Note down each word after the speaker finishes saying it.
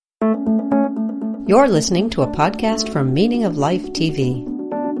You're listening to a podcast from Meaning of Life TV.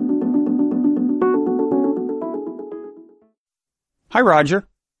 Hi, Roger.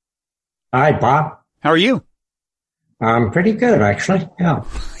 Hi, Bob. How are you? I'm pretty good, actually. Yeah.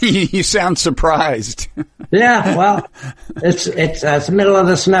 You sound surprised. Yeah, well, it's the middle of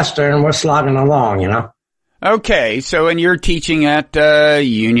the semester and we're slogging along, you know. Okay, and you're teaching at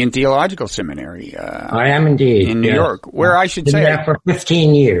Union Theological Seminary. I am indeed. In New York, where I should Been say... there for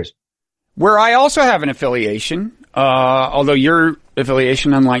 15 years. Where I also have an affiliation, although your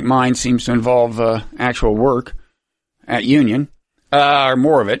affiliation, unlike mine, seems to involve actual work at Union, or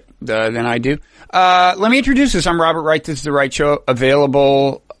more of it than I do. Let me introduce this. I'm Robert Wright. This is The Wright Show,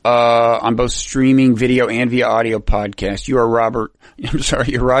 available on both streaming video and via audio podcast. You're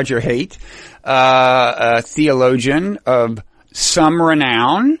Roger Haight, a theologian of some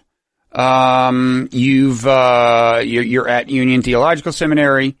renown. You're at Union Theological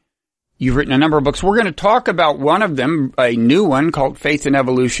Seminary. You've written a number of books. We're going to talk about one of them, a new one called Faith and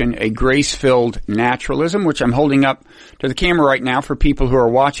Evolution, a Grace-Filled Naturalism, which I'm holding up to the camera right now for people who are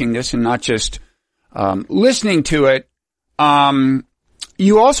watching this and not just listening to it.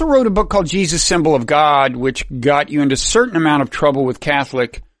 You also wrote a book called Jesus, Symbol of God, which got you into a certain amount of trouble with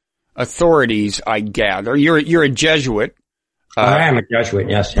Catholic authorities, I gather. You're a Jesuit. I am a Jesuit,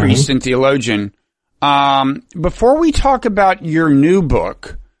 yes. Priest and theologian. Before we talk about your new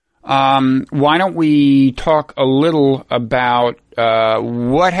book, why don't we talk a little about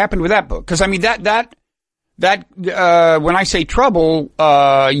what happened with that book? Because I mean that when I say trouble,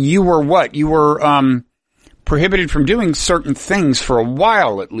 you were what? You were prohibited from doing certain things for a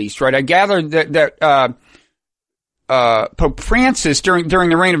while, at least, right? I gather that Pope Francis during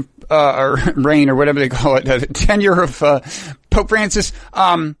the reign or whatever they call it, the tenure of Pope Francis,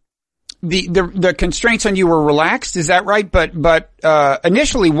 the constraints on you were relaxed, is that right? But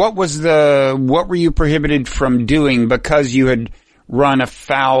initially, what were you prohibited from doing because you had run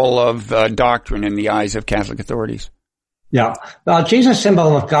afoul of doctrine in the eyes of Catholic authorities? Yeah. Well, Jesus,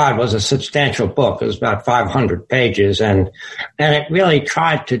 Symbol of God was a substantial book. It was about 500 pages, and it really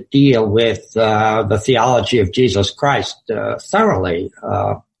tried to deal with the theology of Jesus Christ thoroughly,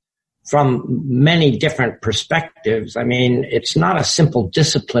 from many different perspectives. I mean, it's not a simple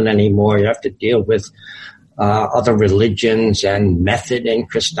discipline anymore. You have to deal with other religions and method in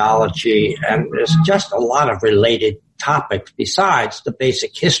Christology, and there's just a lot of related topics besides the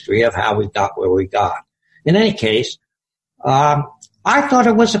basic history of how we got where we got. In any case, I thought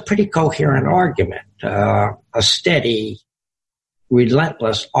it was a pretty coherent argument, a steady,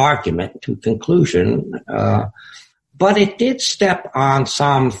 relentless argument to conclusion, but it did step on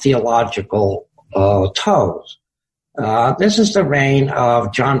some theological toes. This is the reign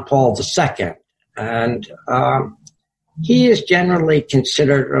of John Paul II, and he is generally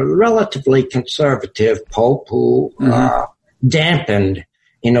considered a relatively conservative pope who dampened,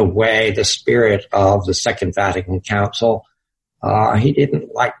 in a way, the spirit of the Second Vatican Council. He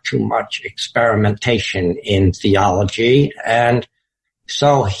didn't like too much experimentation in theology, and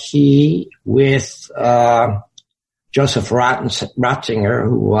so he, with Joseph Ratzinger,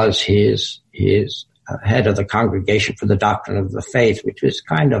 who was his head of the Congregation for the Doctrine of the Faith, which was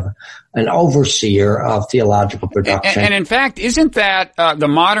kind of an overseer of theological production. And in fact, isn't that the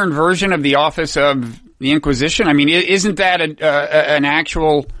modern version of the office of the Inquisition? I mean, isn't that an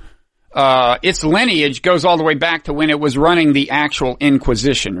actual... its lineage goes all the way back to when it was running the actual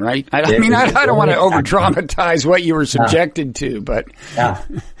Inquisition, right? I don't want to over-dramatize what you were subjected to, but...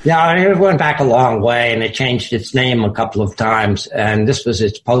 Yeah, it went back a long way, and it changed its name a couple of times, and this was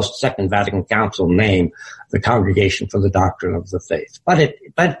its post-Second Vatican Council name, the Congregation for the Doctrine of the Faith.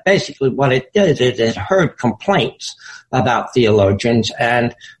 But basically what it did, it heard complaints about theologians,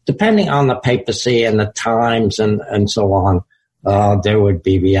 and depending on the papacy and the times and so on, there would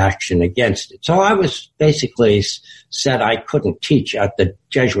be reaction against it. So I was basically said I couldn't teach at the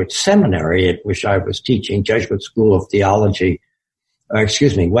Jesuit seminary at which I was teaching, Jesuit School of Theology,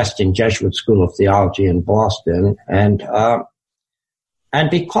 Weston Jesuit School of Theology in Boston. And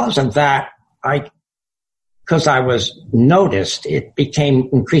because of that, because I was noticed, it became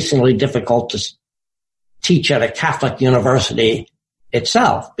increasingly difficult to teach at a Catholic university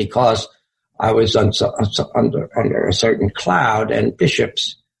itself, because I was under a certain cloud, and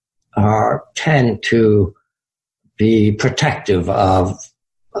bishops tend to be protective of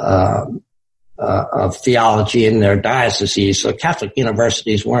theology in their dioceses. So Catholic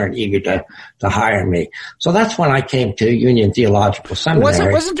universities weren't eager to hire me. So that's when I came to Union Theological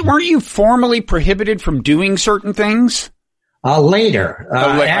Seminary. Weren't you formally prohibited from doing certain things? Later,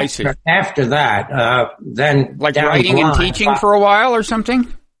 I see. After that, then like writing and teaching for a while or something.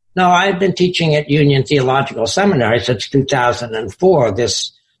 No, I've been teaching at Union Theological Seminary since 2004.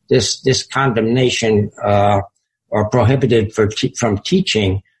 This condemnation or prohibited from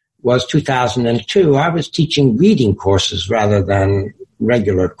teaching was 2002. I was teaching reading courses rather than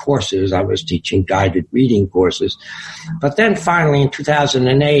regular courses. I was teaching guided reading courses. But then finally in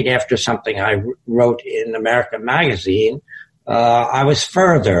 2008, after something I wrote in American Magazine, I was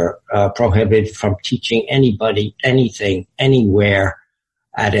further prohibited from teaching anybody anything, anywhere,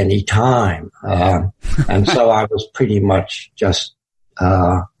 at any time. And so I was pretty much just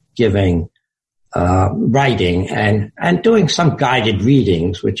giving writing and doing some guided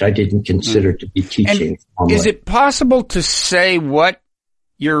readings, which I didn't consider to be teaching. And is it possible to say what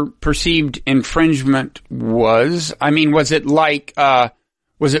your perceived infringement was? I mean, was it like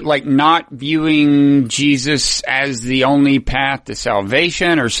not viewing Jesus as the only path to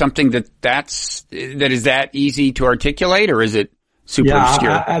salvation, or something that is that easy to articulate, or is it super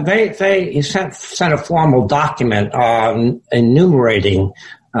obscure? They sent a formal document enumerating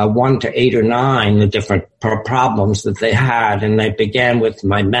 1 to 8 or 9 the different problems that they had, and they began with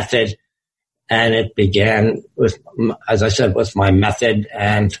my method, and it began with, as I said, with my method,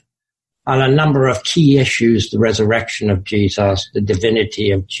 and on a number of key issues: the resurrection of Jesus, the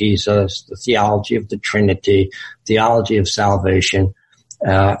divinity of Jesus, the theology of the Trinity, theology of salvation,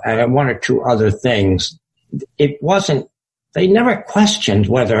 and 1 or 2 other things. They never questioned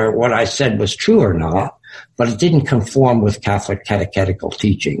whether what I said was true or not, but it didn't conform with Catholic catechetical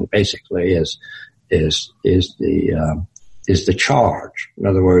teaching, basically, is the charge. In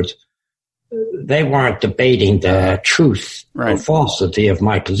other words, they weren't debating the truth or falsity of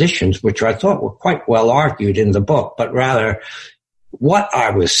my positions, which I thought were quite well argued in the book, but rather what I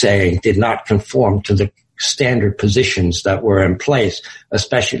was saying did not conform to the standard positions that were in place,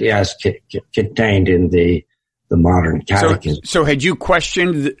 especially as contained in the modern catechism. So had you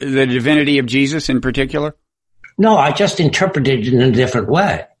questioned the divinity of Jesus in particular? No, I just interpreted it in a different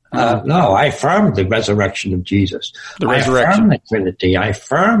way. No, I affirmed the resurrection of Jesus. I affirmed the Trinity. I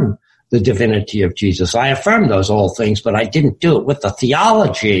affirmed the divinity of Jesus. I affirmed those old things, but I didn't do it with the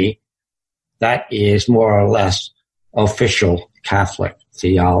theology that is more or less official Catholic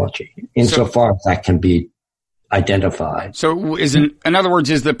theology, insofar as that can be identified. So in other words,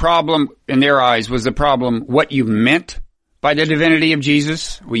 is the problem, in their eyes, was the problem what you meant by the divinity of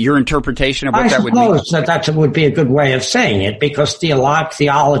Jesus? Your interpretation of what that would mean? I suppose that would be a good way of saying it, because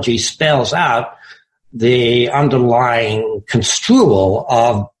theology spells out the underlying construal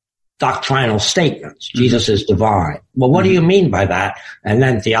of doctrinal statements. Mm-hmm. Jesus is divine. Well, what do you mean by that? And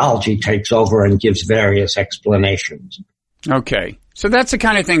then theology takes over and gives various explanations. Okay. So that's the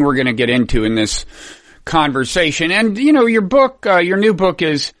kind of thing we're going to get into in this conversation. And, your book, your new book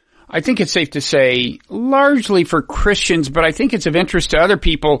is, I think it's safe to say, largely for Christians, but I think it's of interest to other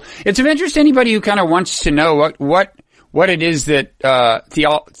people. It's of interest to anybody who kind of wants to know what it is that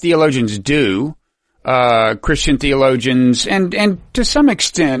theologians do, Christian theologians, and to some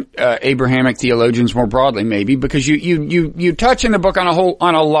extent Abrahamic theologians more broadly, maybe, because you touch in the book on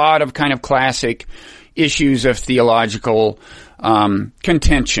a lot of kind of classic issues of theological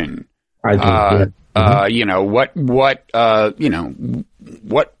contention. I do.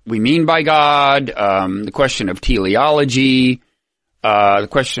 What we mean by God, the question of teleology, the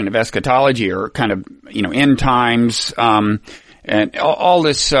question of eschatology, or kind of, end times, and all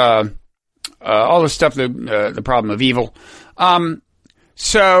this stuff, the problem of evil. And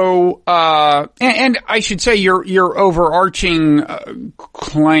I should say your overarching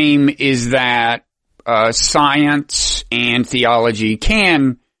claim is that science and theology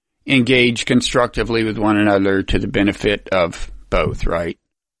can engage constructively with one another to the benefit of both, right?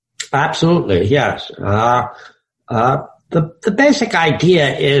 Absolutely, yes. The basic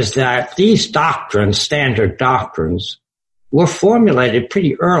idea is that these doctrines, standard doctrines, were formulated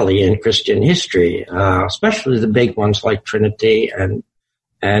pretty early in Christian history, especially the big ones like Trinity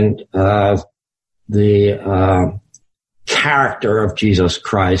and the character of Jesus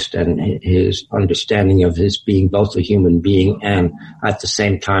Christ and his understanding of his being both a human being and at the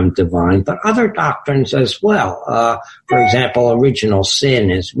same time divine, but other doctrines as well. For example, original sin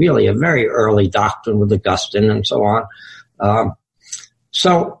is really a very early doctrine with Augustine and so on.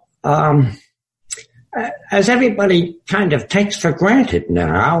 As everybody kind of takes for granted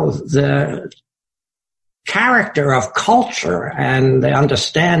now, the character of culture and the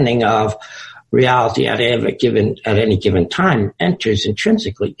understanding of reality at any given time enters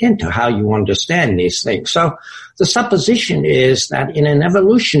intrinsically into how you understand these things. So the supposition is that in an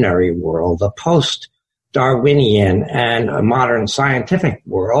evolutionary world, a post-Darwinian and a modern scientific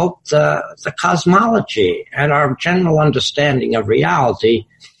world, the cosmology and our general understanding of reality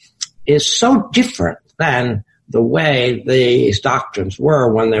is so different than the way these doctrines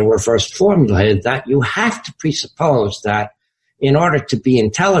were when they were first formulated that you have to presuppose that in order to be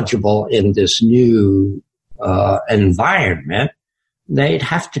intelligible in this new environment, they'd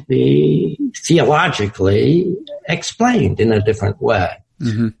have to be theologically explained in a different way.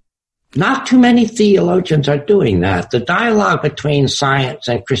 Mm-hmm. Not too many theologians are doing that. The dialogue between science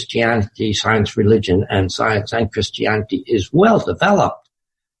and Christianity, science, religion, and science and Christianity is well developed.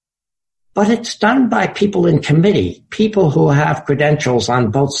 But it's done by people in committee, people who have credentials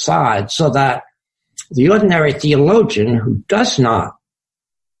on both sides, so that the ordinary theologian who does not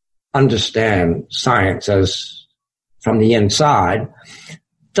understand science as from the inside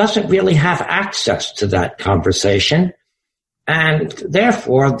doesn't really have access to that conversation. And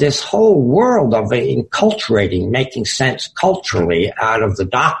therefore, this whole world of enculturating, making sense culturally out of the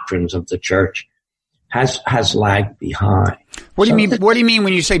doctrines of the church has lagged behind. What do you mean? What do you mean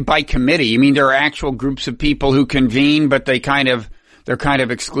when you say by committee? You mean there are actual groups of people who convene, but they're kind of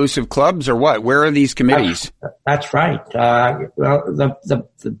exclusive clubs, or what? Where are these committees? That's right. Well,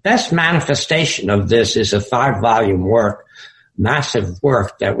 the best manifestation of this is a 5-volume work, massive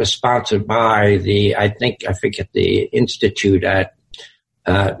work that was sponsored by the Institute at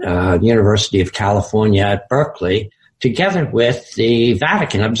University of California at Berkeley, together with the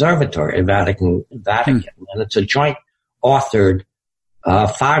Vatican Observatory, Vatican. And it's a joint authored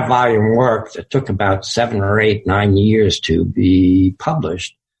 5-volume work that took about 7 or 8, 9 years to be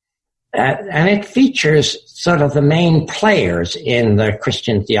published. And it features sort of the main players in the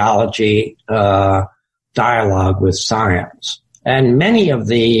Christian theology dialogue with science. And many of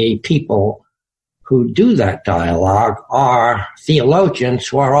the people who do that dialogue are theologians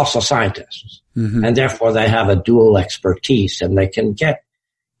who are also scientists. Mm-hmm. And therefore they have a dual expertise, and they can get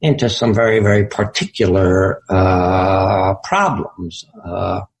into some very, very particular problems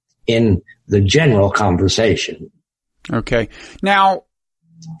in the general conversation. Okay. Now,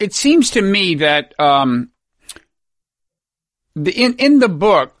 it seems to me that in the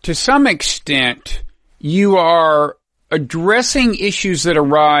book, to some extent, you are addressing issues that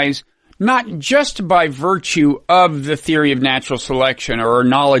arise not just by virtue of the theory of natural selection or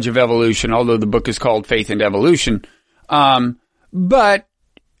knowledge of evolution, although the book is called Faith and Evolution, but,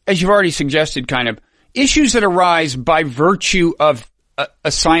 as you've already suggested, kind of issues that arise by virtue of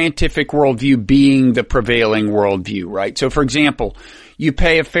a scientific worldview being the prevailing worldview, right? So, for example, you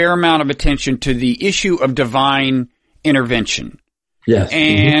pay a fair amount of attention to the issue of divine intervention. Yes.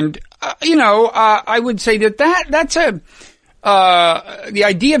 And, I would say that's the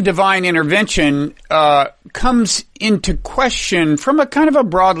idea of divine intervention, comes into question from a kind of a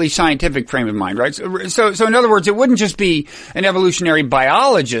broadly scientific frame of mind, right? So in other words, it wouldn't just be an evolutionary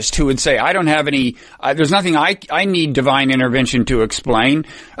biologist who would say, I don't have any, there's nothing I need divine intervention to explain.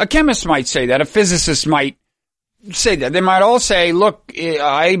 A chemist might say that. A physicist might say that. They might all say, look,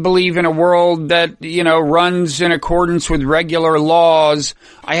 I believe in a world that, runs in accordance with regular laws.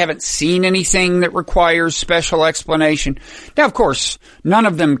 I haven't seen anything that requires special explanation. Now, of course, none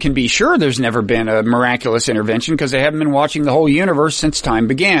of them can be sure there's never been a miraculous intervention because they haven't been watching the whole universe since time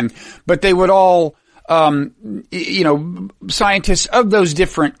began. But they would all, scientists of those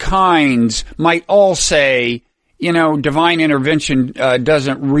different kinds might all say, divine intervention,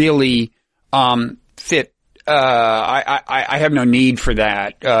 doesn't really, fit. I have no need for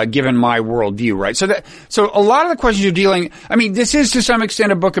that, given my worldview, right? So a lot of the questions you're this is to some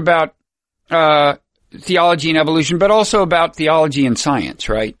extent a book about, theology and evolution, but also about theology and science,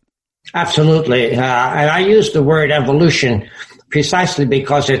 right? Absolutely. And I use the word evolution precisely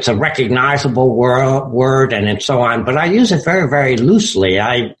because it's a recognizable word and so on, but I use it very, very loosely.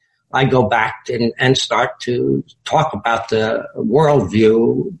 I go back and start to talk about the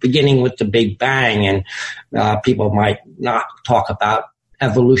worldview beginning with the Big Bang, and people might not talk about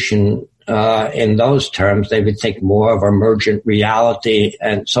evolution in those terms. They would think more of emergent reality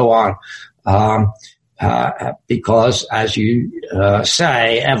and so on, because, as you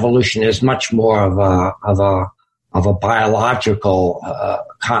say, evolution is much more of a biological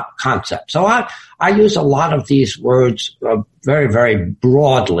concept. So I use a lot of these words very, very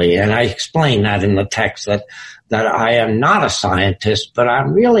broadly, and I explain that in the text that I am not a scientist, but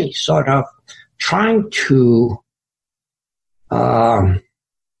I'm really sort of trying to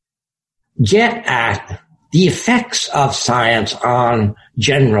get at the effects of science on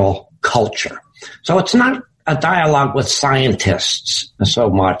general culture. So it's not a dialogue with scientists so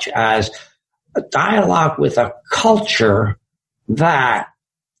much as a dialogue with a culture that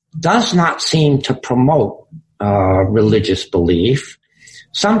does not seem to promote religious belief,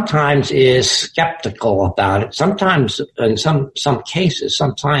 sometimes is skeptical about it. Sometimes, in some cases,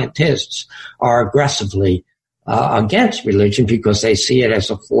 some scientists are aggressively against religion because they see it as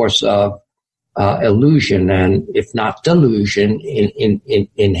a force of illusion and, if not delusion,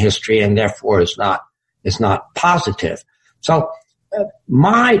 in history, and therefore is not positive. So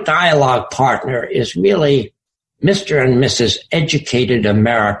my dialogue partner is really Mr. and Mrs. Educated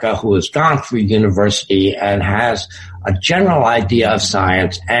America, who has gone through university and has a general idea of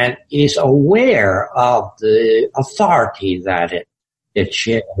science and is aware of the authority that it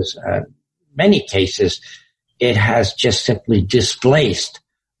shares. In many cases, it has just simply displaced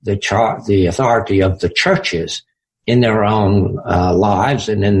the authority of the churches in their own lives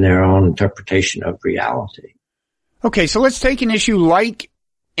and in their own interpretation of reality. Okay, so let's take an issue like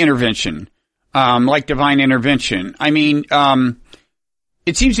intervention. Like divine intervention. I mean,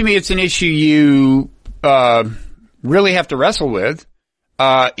 it seems to me it's an issue you really have to wrestle with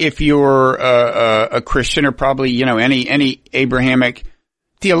if you're a Christian or probably, any Abrahamic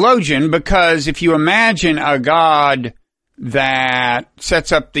theologian, because if you imagine a God that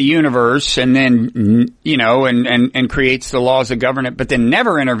sets up the universe and then, and creates the laws that govern it, but then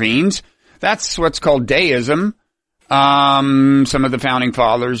never intervenes, that's what's called deism. Some of the founding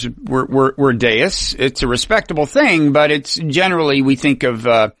fathers were deists. It's a respectable thing, but it's generally, we think of,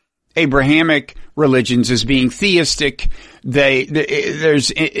 Abrahamic religions as being theistic.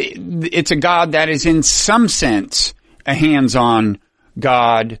 It's a God that is in some sense a hands-on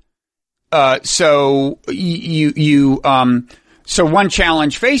God. So one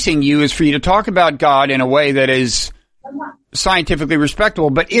challenge facing you is for you to talk about God in a way that is scientifically respectable,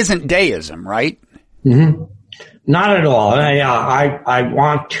 but isn't deism, right? Mm-hmm. Not at all. I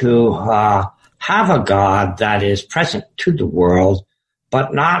want to have a God that is present to the world,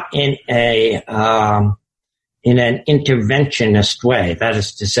 but not in an interventionist way. That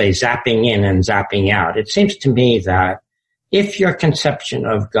is to say, zapping in and zapping out. It seems to me that if your conception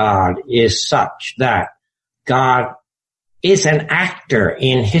of God is such that God is an actor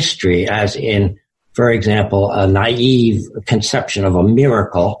in history, as in, for example, a naive conception of a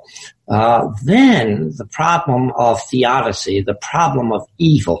miracle, then the problem of theodicy, the problem of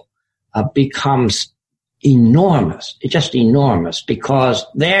evil, becomes enormous. It's just enormous, because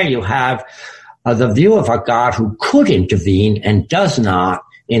there you have the view of a God who could intervene and does not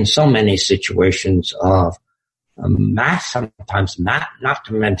in so many situations of mass, sometimes not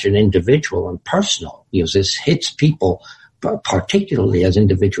to mention individual and personal. This hits people particularly as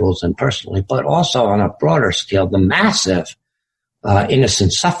individuals and personally, but also on a broader scale, the massive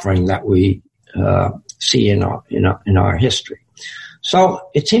innocent suffering that we see in our history. So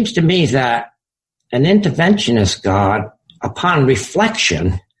it seems to me that an interventionist God, upon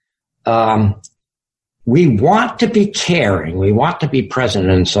reflection, we want to be caring, we want to be present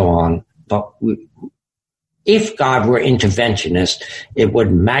and so on, but if God were interventionist, it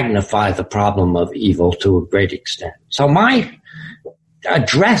would magnify the problem of evil to a great extent. So my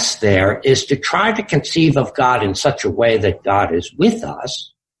address there is to try to conceive of God in such a way that God is with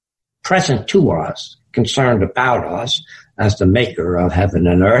us, present to us, concerned about us as the maker of heaven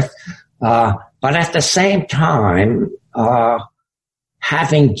and earth, but at the same time,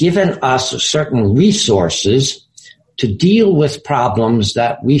 having given us certain resources to deal with problems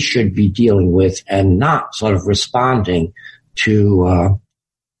that we should be dealing with and not sort of responding to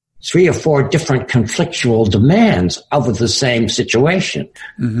 3 or 4 different conflictual demands of the same situation.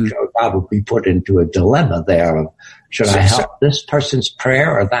 Mm-hmm. So God would be put into a dilemma there of, should I help this person's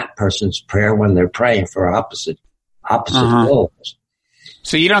prayer or that person's prayer when they're praying for opposite goals?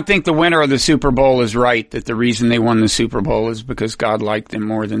 So you don't think the winner of the Super Bowl is right, that the reason they won the Super Bowl is because God liked them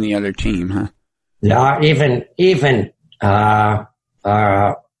more than the other team, huh? Yeah, even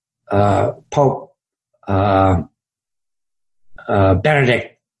Pope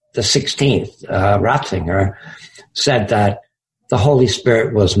Benedict the 16th, Ratzinger, said that the Holy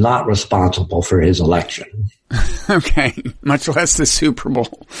Spirit was not responsible for his election. Okay, much less the Super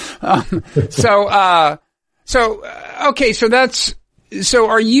Bowl. So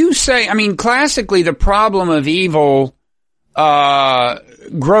are you saying, I mean, classically the problem of evil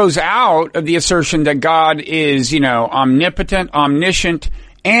grows out of the assertion that God is, omnipotent, omniscient,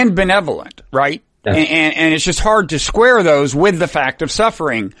 and benevolent, right? Yes. And it's just hard to square those with the fact of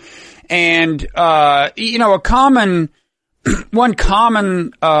suffering. And, one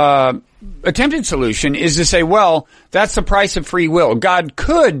common attempted solution is to say, well, that's the price of free will. God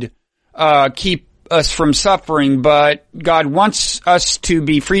could keep us from suffering, but God wants us to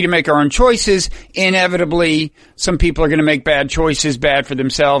be free to make our own choices. Inevitably, some people are going to make bad choices, bad for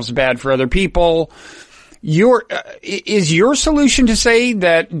themselves, bad for other people. is your solution to say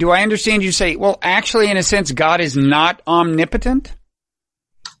that, do I understand you say, well, actually, in a sense, God is not omnipotent?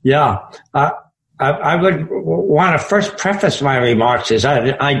 Yeah. I would want to first preface my remarks is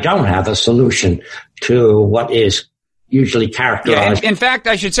I don't have a solution to what is usually characterized. Yeah, in fact,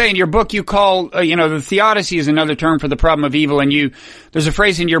 I should say in your book you call, the theodicy is another term for the problem of evil, and there's a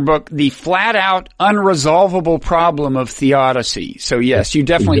phrase in your book, the flat-out, unresolvable problem of theodicy. So yes, you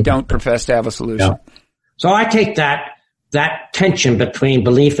definitely don't profess to have a solution. Yeah. So I take that tension between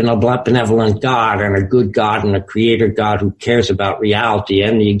belief in a benevolent God and a good God and a creator God who cares about reality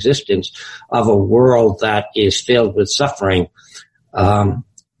and the existence of a world that is filled with suffering,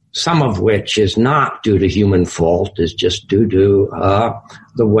 some of which is not due to human fault, is just due to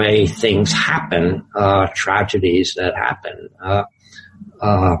the way things happen, tragedies that happen.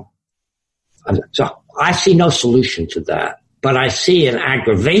 So I see no solution to that, but I see an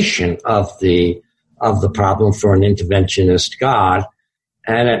aggravation of the problem for an interventionist God,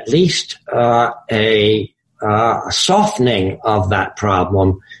 and at least a softening of that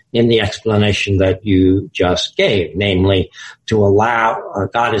problem in the explanation that you just gave, namely to allow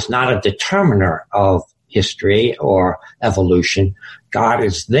God is not a determiner of history or evolution. God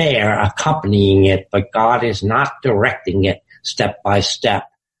is there accompanying it, but God is not directing it step by step.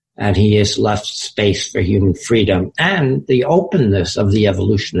 And he has left space for human freedom and the openness of the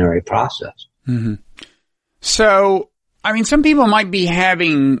evolutionary process. Mm-hmm. So, some people might be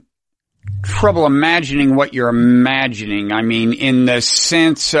having trouble imagining what you're imagining. In the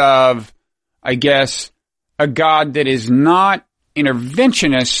sense of, I guess, a God that is not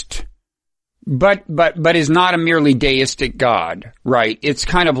interventionist, but is not a merely deistic God, right? It's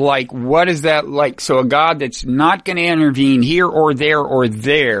kind of like, what is that like? So a God that's not going to intervene here or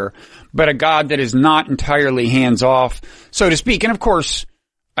there, but a God that is not entirely hands off, so to speak. And of course,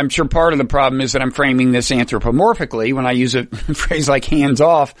 I'm sure part of the problem is that I'm framing this anthropomorphically when I use a phrase like hands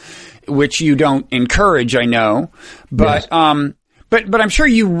off, which you don't encourage, I know. But, yes. But I'm sure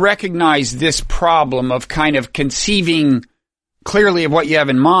you recognize this problem of kind of conceiving clearly of what you have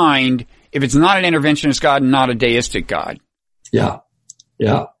in mind if it's not an interventionist God and not a deistic God. Yeah.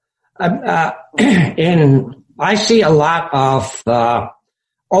 Yeah. I see a lot of,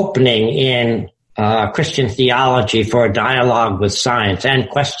 opening in Christian theology for a dialogue with science and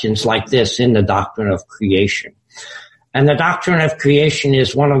questions like this in the doctrine of creation. And the doctrine of creation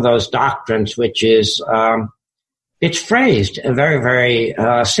is one of those doctrines which is, it's phrased very, very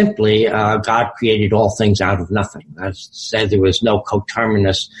simply, God created all things out of nothing. That said, there was no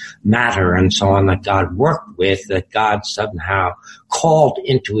coterminous matter and so on that God worked with, that God somehow called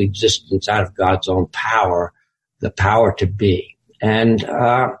into existence out of God's own power, the power to be. And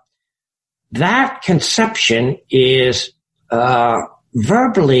that conception is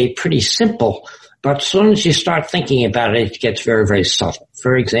verbally pretty simple, but as soon as you start thinking about it, it gets very, very subtle.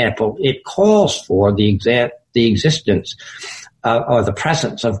 For example, it calls for the existence or the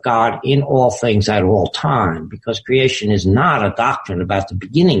presence of God in all things at all time, because creation is not a doctrine about the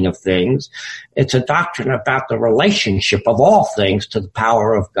beginning of things. It's a doctrine about the relationship of all things to the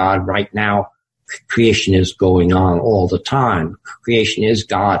power of God right now. Creation is going on all the time. Creation is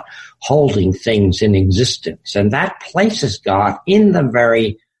God holding things in existence, and that places God in the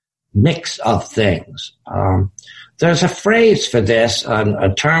very mix of things. There's a phrase for this,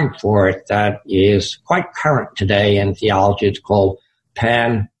 a term for it that is quite current today in theology. It's called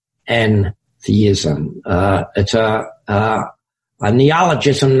panentheism. It's a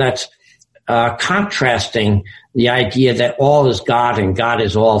neologism that's contrasting the idea that all is God and God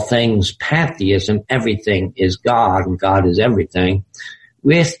is all things, pantheism, everything is God and God is everything,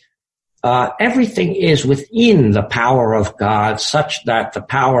 with everything is within the power of God, such that the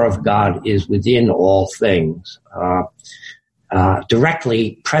power of God is within all things,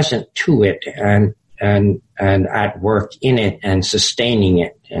 directly present to it and at work in it and sustaining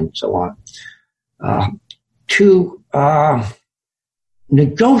it and so on. To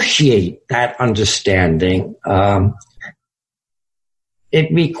negotiate that understanding,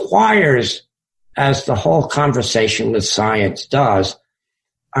 it requires, as the whole conversation with science does,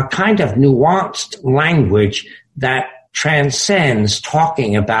 a kind of nuanced language that transcends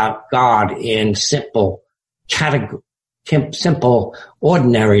talking about God in simple,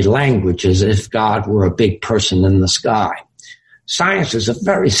 ordinary language as if God were a big person in the sky. Science is a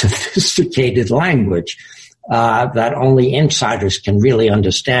very sophisticated language that only insiders can really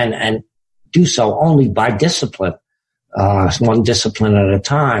understand, and do so only by discipline, one discipline at a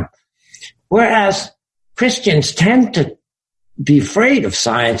time. Whereas Christians tend to be afraid of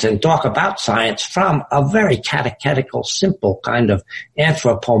science and talk about science from a very catechetical, simple kind of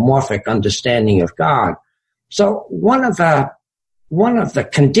anthropomorphic understanding of God. So one of the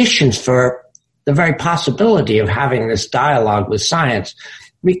conditions for the very possibility of having this dialogue with science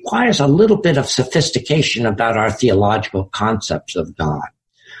requires a little bit of sophistication about our theological concepts of God.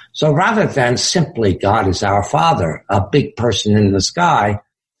 So rather than simply God is our Father, a big person in the sky,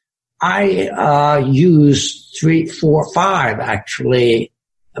 I use 3, 4, 5 actually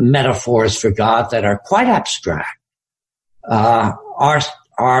metaphors for God that are quite abstract,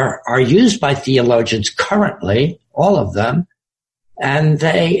 are used by theologians currently, all of them, and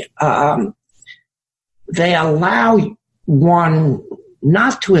they allow one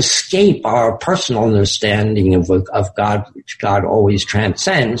not to escape our personal understanding of God, which God always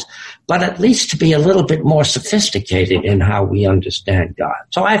transcends, but at least to be a little bit more sophisticated in how we understand God.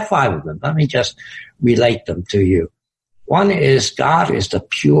 So I have 5 of them. Let me just relate them to you. One is God is the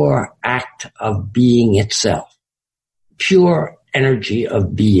pure act of being itself, pure energy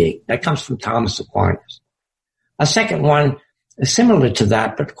of being. That comes from Thomas Aquinas. A second one, similar to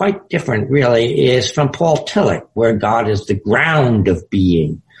that, but quite different really, is from Paul Tillich, where God is the ground of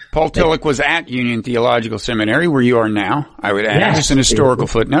being. Paul Tillich was at Union Theological Seminary, where you are now, I would add. Yes, just an historical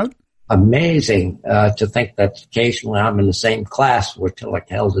footnote. Amazing to think that occasionally I'm in the same class where Tillich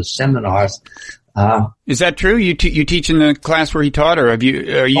held his seminars. Is that true? You teach in the class where he taught, or have you?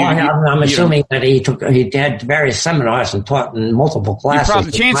 I'm assuming that he had various seminars and taught in multiple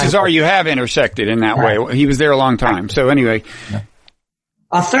classes. Chances are you have intersected in that way. He was there a long time. So anyway,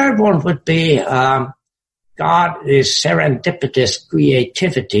 a third one would be God is serendipitous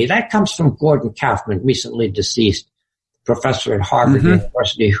creativity. That comes from Gordon Kaufman, recently deceased professor at Harvard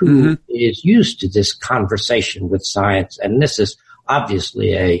University, who is used to this conversation with science, and this is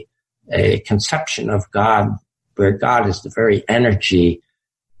obviously a conception of God where God is the very energy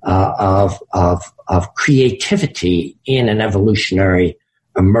of creativity in an evolutionary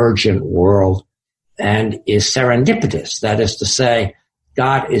emergent world, and is serendipitous. That is to say,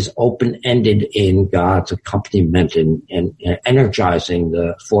 God is open-ended in God's accompaniment in energizing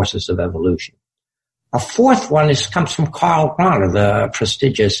the forces of evolution. A fourth one comes from Karl Rahner, the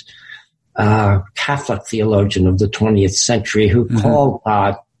prestigious Catholic theologian of the 20th century, who called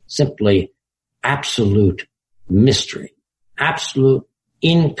God simply absolute mystery, absolute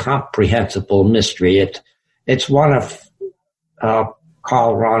incomprehensible mystery. It's one of Karl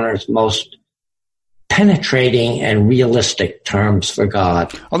Rahner's most penetrating and realistic terms for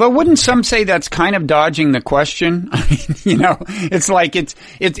God. Although wouldn't some say that's kind of dodging the question? I mean, it's like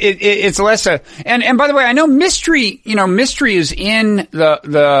it's less and by the way, I know mystery is in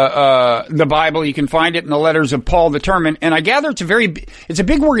the Bible. You can find it in the letters of Paul the term, and I gather it's a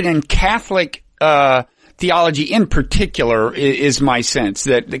big word in Catholic theology in particular, is my sense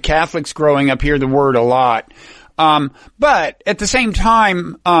that the Catholics growing up hear the word a lot. But at the same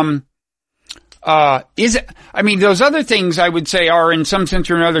time, those other things I would say are in some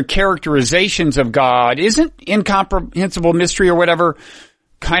sense or another characterizations of God. Isn't incomprehensible mystery or whatever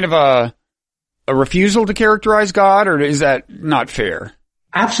kind of a refusal to characterize God, or is that not fair?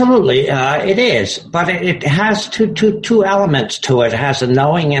 Absolutely, it is, but it has two elements to it. It has a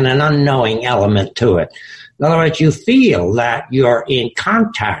knowing and an unknowing element to it. In other words, you feel that you're in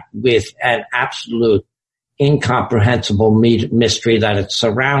contact with an absolute incomprehensible mystery, that it's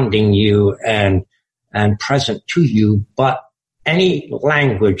surrounding you and present to you, but any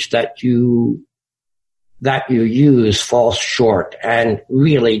language that you use falls short and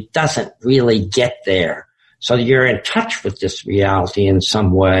really doesn't really get there. So you're in touch with this reality in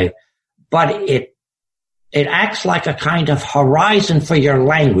some way, but it acts like a kind of horizon for your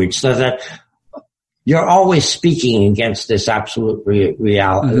language, so that you're always speaking against this absolute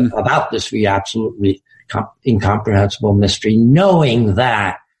reality, about this absolutely incomprehensible mystery, knowing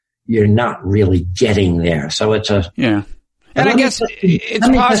that you're not really getting there. So it's and I guess it's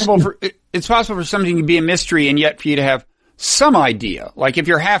possible for something to be a mystery and yet for you to have some idea. Like if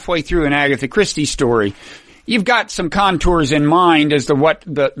you're halfway through an Agatha Christie story, you've got some contours in mind as to what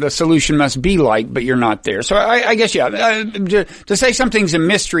the solution must be like, but you're not there. So I guess, to say something's a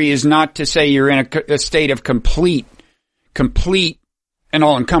mystery is not to say you're in a state of complete and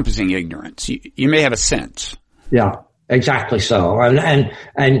all-encompassing ignorance. You may have a sense. Yeah, exactly so.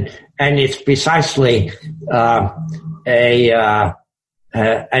 And it's precisely,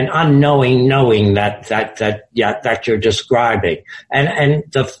 an unknowing knowing that you're describing. And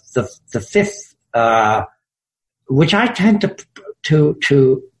the fifth, which I tend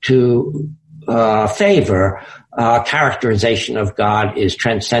to favor, characterization of God, is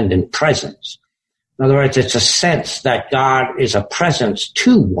transcendent presence. In other words, it's a sense that God is a presence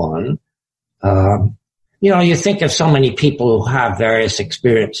to one, you think of so many people who have various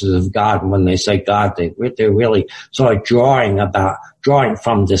experiences of God, and when they say God, they're really sort of drawing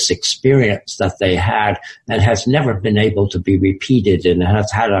from this experience that they had and has never been able to be repeated and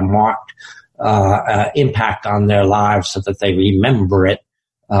has had a marked impact on their lives so that they remember it.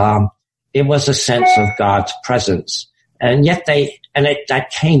 It was a sense of God's presence. And yet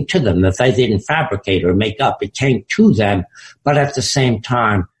that came to them, that they didn't fabricate or make up. It came to them, but at the same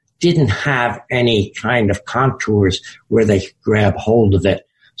time, didn't have any kind of contours where they could grab hold of it.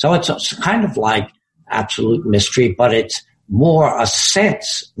 So it's kind of like absolute mystery, but it's more a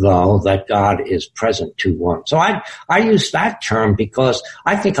sense, though, that God is present to one. So I use that term because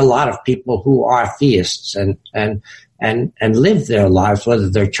I think a lot of people who are theists and live their lives, whether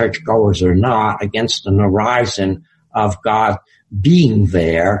they're churchgoers or not, against an horizon of God being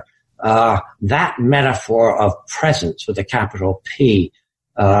there, that metaphor of presence with a capital P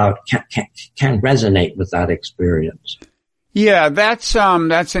can resonate with that experience. Yeah, that's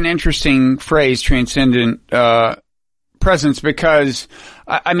an interesting phrase, transcendent presence, because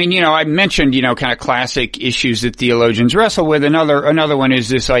I mentioned, kind of classic issues that theologians wrestle with. Another one is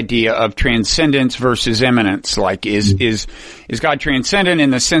this idea of transcendence versus immanence. Like, is God transcendent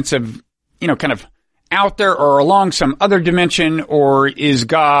in the sense of, kind of out there or along some other dimension, or is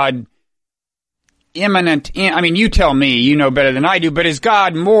God immanent in, you tell me, you know better than I do, but is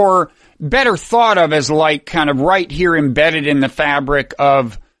God better thought of as like kind of right here embedded in the fabric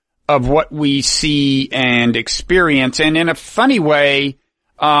of what we see and experience? And in a funny way,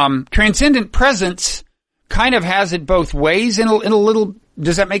 transcendent presence kind of has it both ways in a little,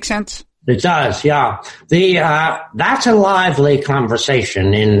 does that make sense? It does, yeah. That's a lively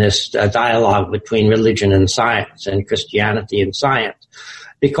conversation in this dialogue between religion and science and Christianity and science.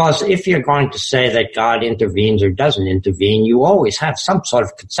 Because if you're going to say that God intervenes or doesn't intervene, you always have some sort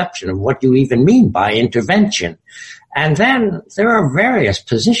of conception of what you even mean by intervention. And then there are various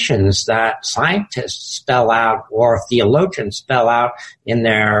positions that scientists spell out or theologians spell out in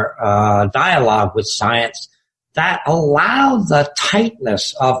their dialogue with science that allow the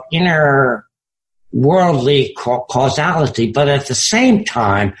tightness of inner worldly causality, but at the same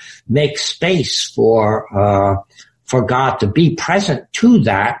time make space for God to be present to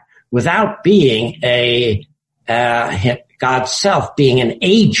that without being God's self being an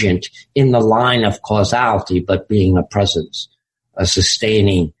agent in the line of causality, but being a presence, a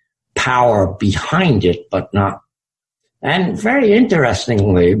sustaining power behind it, but not. And very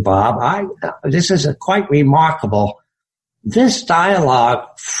interestingly, Bob, this is quite remarkable. This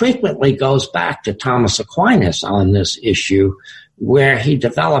dialogue frequently goes back to Thomas Aquinas on this issue, where he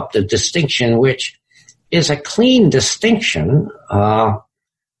developed a distinction which is a clean distinction,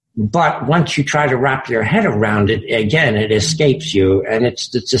 but once you try to wrap your head around it, again, it escapes you, and it's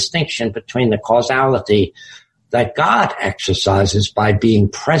the distinction between the causality that God exercises by being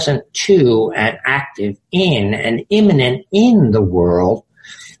present to and active in and immanent in the world,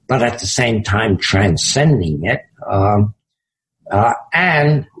 but at the same time transcending it,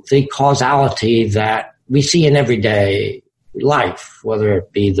 and the causality that we see in everyday life, whether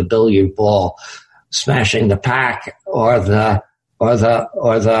it be the billiard ball smashing the pack or the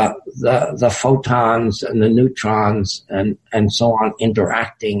photons and the neutrons and so on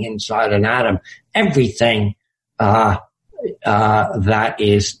interacting inside an atom. Everything that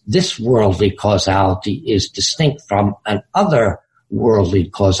is this worldly causality is distinct from an other worldly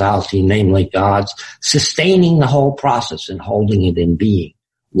causality, namely God's, sustaining the whole process and holding it in being.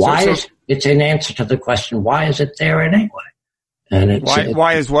 It's an answer to the question, why is it there anyway? And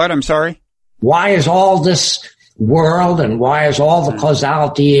why is what? I'm sorry? Why is all this world and why is all the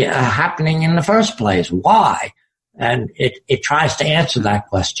causality happening in the first place? Why? And it tries to answer that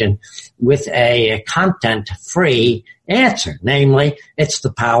question with a content-free answer. Namely, it's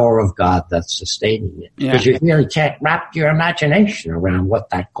the power of God that's sustaining it. Because you really can't wrap your imagination around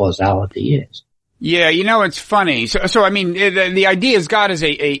what that causality is. Yeah, it's funny. So I mean, the idea is God is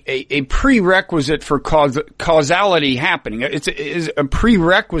a prerequisite for causality happening. It's a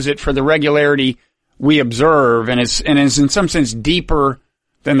prerequisite for the regularity we observe, and is in some sense deeper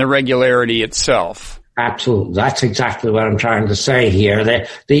than the regularity itself. Absolutely. That's exactly what I'm trying to say here.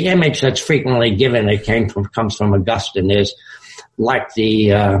 The image that's frequently given, comes from Augustine, is like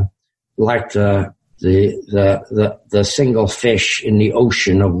the single fish in the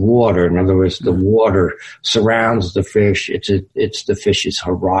ocean of water. In other words, the water surrounds the fish. It's the fish's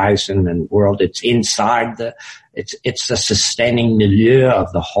horizon and world. It's inside it's the sustaining milieu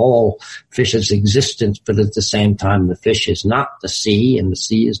of the whole fish's existence, but at the same time, the fish is not the sea and the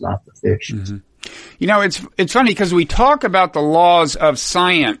sea is not the fish. Mm-hmm. It's funny because we talk about the laws of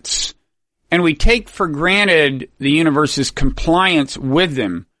science and we take for granted the universe's compliance with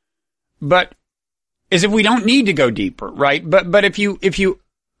them, but as if we don't need to go deeper, right? But if you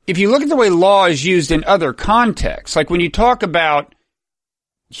look at the way law is used in other contexts, like when you talk about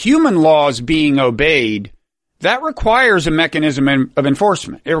human laws being obeyed, that requires a mechanism of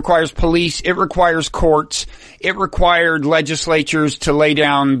enforcement. It requires police. It requires courts. It required legislatures to lay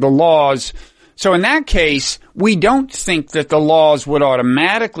down the laws. So in that case, we don't think that the laws would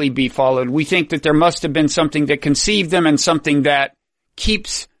automatically be followed. We think that there must have been something that conceived them and something that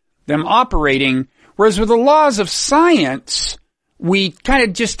keeps them operating. Whereas with the laws of science, we kind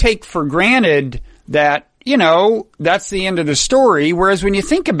of just take for granted that, that's the end of the story. Whereas when you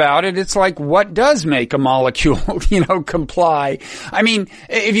think about it, it's like, what does make a molecule, comply? I mean,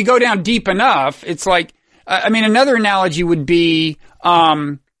 if you go down deep enough, it's like, another analogy would be,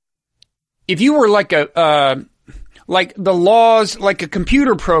 if you were like the laws, like a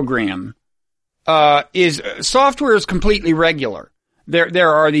computer program, software is completely regular. There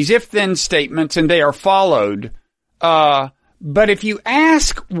are these if-then statements and they are followed. But if you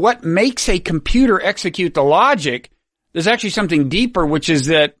ask what makes a computer execute the logic, there's actually something deeper, which is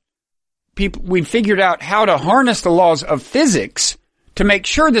that we've figured out how to harness the laws of physics to make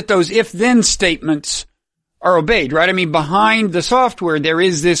sure that those if-then statements are obeyed, right? I mean, behind the software, there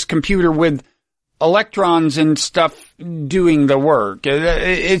is this computer with electrons and stuff doing the work.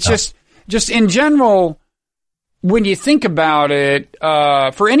 It's just in general, when you think about it,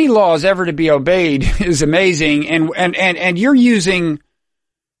 for any laws ever to be obeyed is amazing. And you're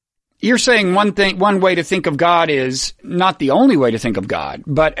saying one way to think of God is not the only way to think of God,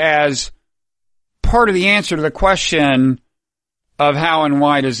 but as part of the answer to the question of how and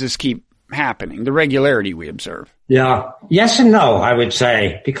why does this keep happening, the regularity we observe. Yeah. Yes and no, I would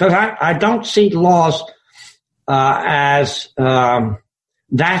say, because I don't see laws, as,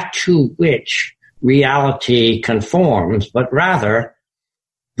 that to which reality conforms, but rather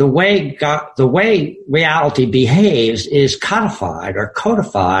the way reality behaves is codified,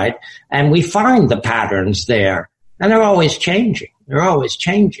 and we find the patterns there, and they're always changing.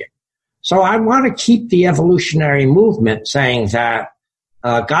 So I want to keep the evolutionary movement saying that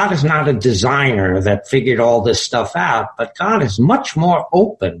God is not a designer that figured all this stuff out, but God is much more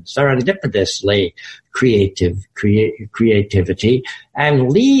open, serendipitously creativity,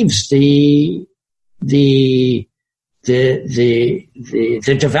 and leaves the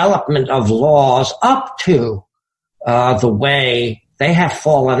development of laws up to the way they have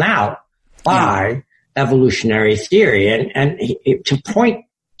fallen out by evolutionary theory. And to point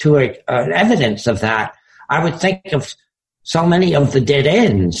to evidence of that, I would think of so many of the dead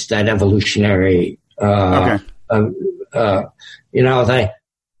ends that evolutionary, it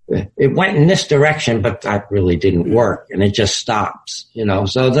went in this direction, but that really didn't work, and it just stops,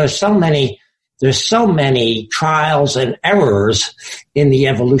 So there's so many trials and errors in the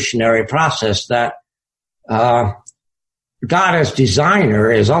evolutionary process that, God as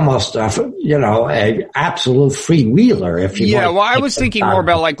designer is almost, a absolute freewheeler, if you want. Well, I was thinking more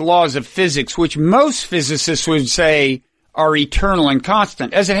about like laws of physics, which most physicists would say are eternal and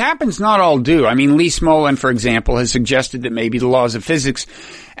constant. As it happens, not all do. I mean, Lee Smolin, for example, has suggested that maybe the laws of physics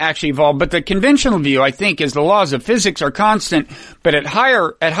actually evolve. But the conventional view, I think, is the laws of physics are constant, but at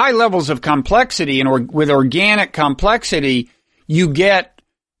high levels of complexity and with organic complexity, you get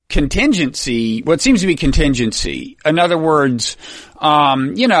contingency, what seems to be contingency. In other words,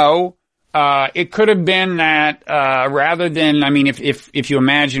 it could have been that, rather than, if you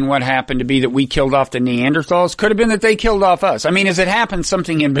imagine what happened to be that we killed off the Neanderthals, could have been that they killed off us. As it happened,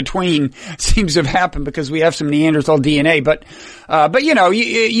 something in between seems to have happened because we have some Neanderthal DNA. But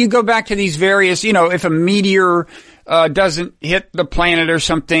you go back to these various, if a meteor, doesn't hit the planet or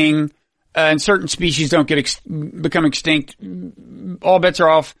something, and certain species don't become extinct, all bets are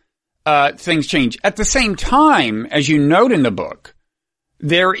off, things change. At the same time, as you note in the book,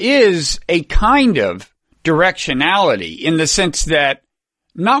 there is a kind of directionality in the sense that,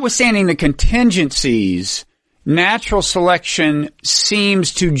 notwithstanding the contingencies, natural selection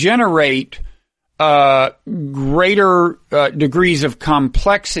seems to generate greater degrees of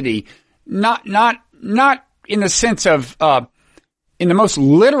complexity. Not in the sense of in the most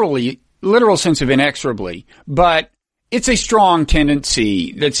literal sense of inexorably, but it's a strong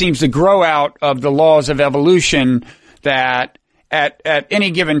tendency that seems to grow out of the laws of evolution that at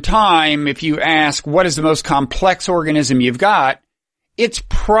any given time, if you ask what is the most complex organism you've got, it's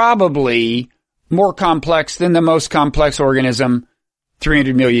probably more complex than the most complex organism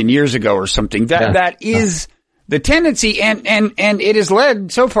 300 million years ago or something. That is the tendency, and it has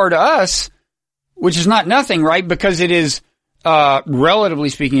led so far to us, which is not nothing, right? Because it is relatively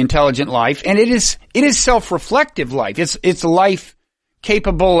speaking, intelligent life, and it is self-reflective life. It's life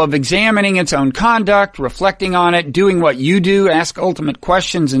capable of examining its own conduct, reflecting on it, doing what you do, ask ultimate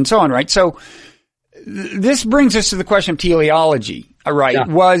questions, and so on, right? So this brings us to the question of teleology, right?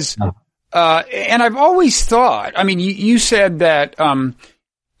 Yeah. And I've always thought, I mean, you said that,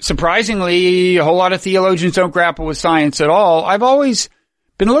 surprisingly, a whole lot of theologians don't grapple with science at all. I've always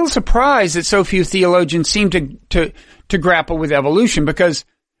been a little surprised that so few theologians seem to grapple with evolution, because,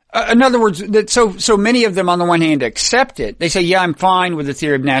 in other words, that so many of them on the one hand accept it. They say, yeah, I'm fine with the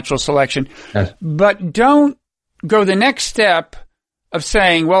theory of natural selection, yes, but don't go the next step of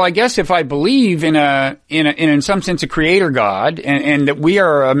saying, well, I guess if I believe in some sense a creator God and that we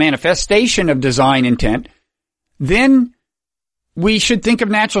are a manifestation of design intent, then we should think of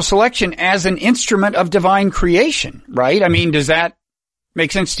natural selection as an instrument of divine creation, right? I mean, does that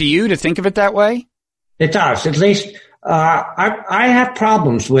make sense to you to think of it that way? It does. At least, I have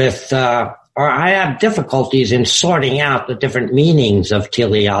problems with, or I have difficulties in sorting out the different meanings of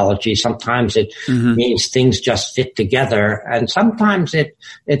teleology. Sometimes it means things just fit together, and sometimes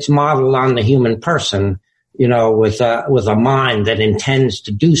it's modeled on the human person, you know, with a mind that intends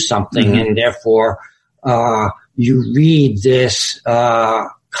to do something, and therefore, you read this,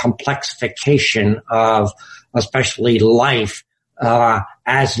 complexification of especially life,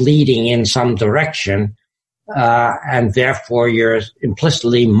 as leading in some direction. And therefore you're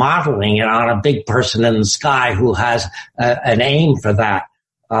implicitly modeling it on a big person in the sky who has an aim for that.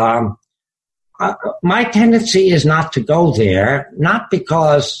 My tendency is not to go there, not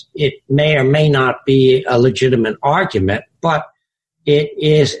because it may or may not be a legitimate argument, but it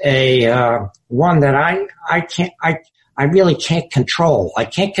is one that I really can't control. I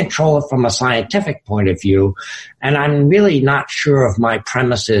can't control it from a scientific point of view, and I'm really not sure of my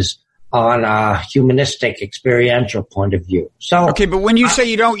premises on a humanistic experiential point of view. So okay, but when you say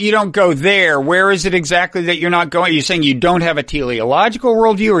you don't go there, where is it exactly that you're not going? Are you saying you don't have a teleological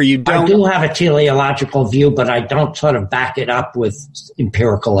worldview, or you don't? I do have a teleological view, but I don't sort of back it up with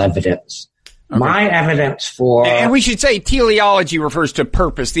empirical evidence. Okay. My evidence for... And we should say teleology refers to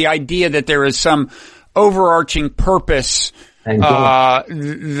purpose, the idea that there is some overarching purpose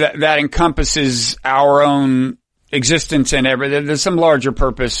that encompasses our own existence and everything. There's some larger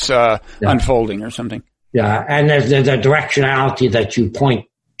purpose unfolding or something. Yeah, and the directionality that you point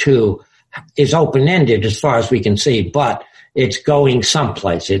to is open-ended as far as we can see, but it's going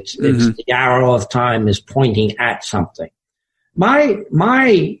someplace. It's the arrow of time is pointing at something.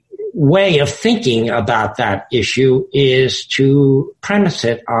 My way of thinking about that issue is to premise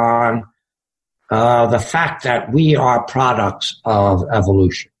it on the fact that we are products of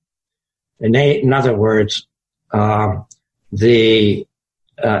evolution. In other words, the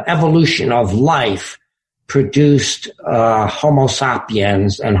evolution of life produced Homo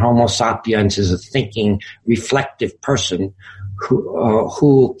sapiens, and Homo sapiens is a thinking, reflective person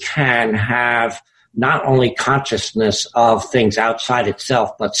who can have not only consciousness of things outside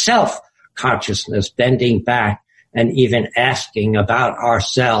itself, but self-consciousness, bending back and even asking about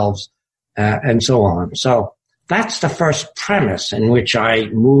ourselves, and so on. So that's the first premise in which I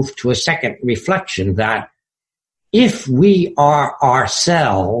move to a second reflection, that if we are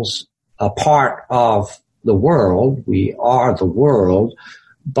ourselves a part of the world, we are the world,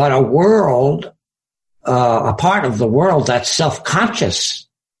 but a part of the world that's self-conscious,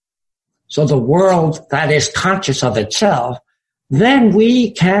 so the world that is conscious of itself, then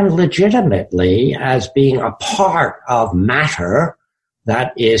we can legitimately, as being a part of matter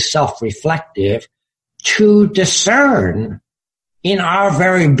that is self-reflective, to discern in our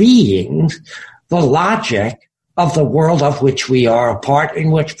very beings the logic of the world of which we are a part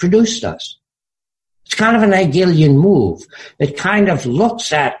and which produced us. It's kind of an Hegelian move. It kind of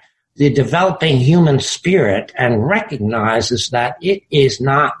looks at the developing human spirit and recognizes that it is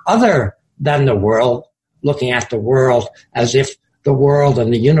not other than the world, looking at the world as if the world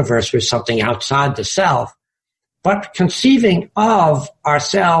and the universe was something outside the self, but conceiving of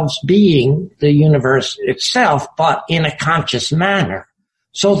ourselves being the universe itself, but in a conscious manner,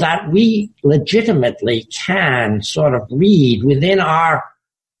 so that we legitimately can sort of read within our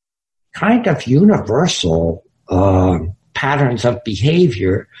kind of universal patterns of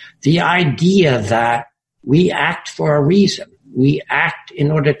behavior the idea that we act for a reason. We act in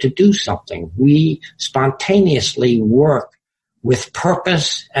order to do something. We spontaneously work with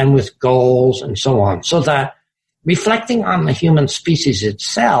purpose and with goals and so on, so that reflecting on the human species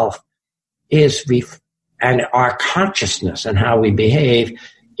itself and our consciousness and how we behave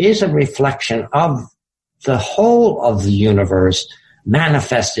is a reflection of the whole of the universe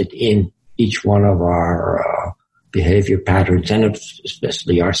manifested in each one of our behavior patterns, and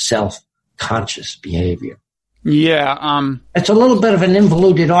especially our self-conscious behavior. Yeah. It's a little bit of an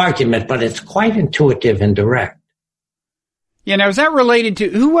involuted argument, but it's quite intuitive and direct. Yeah, now is that related to,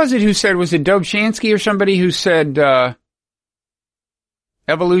 who was it who said, was it Dobzhansky or somebody who said,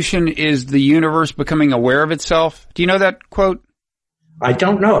 evolution is the universe becoming aware of itself? Do you know that quote? I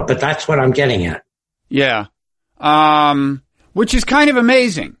don't know it, but that's what I'm getting at. Yeah. Which is kind of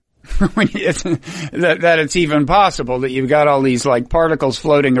amazing. that it's even possible that you've got all these like particles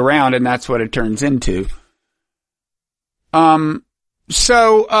floating around and that's what it turns into.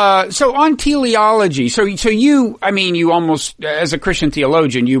 So on teleology, so you almost, as a Christian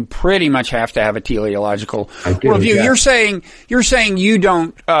theologian, you pretty much have to have a teleological worldview. Yeah. You're saying you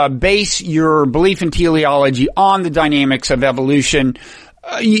don't, base your belief in teleology on the dynamics of evolution.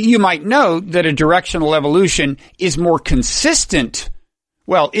 You might note that a directional evolution is more consistent,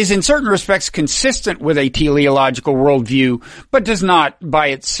 is in certain respects consistent with a teleological worldview, but does not by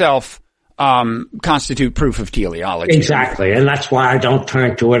itself constitute proof of teleology. Exactly. And that's why I don't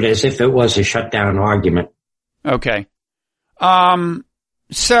turn to it as if it was a shutdown argument. Okay.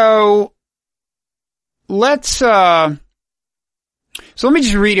 So let me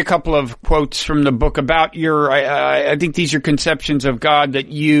just read a couple of quotes from the book about I think these are conceptions of God that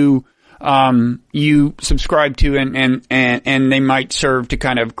you subscribe to and they might serve to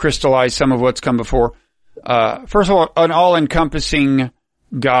kind of crystallize some of what's come before. First of all, an all-encompassing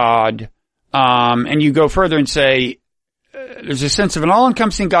God. And you go further and say, there's a sense of an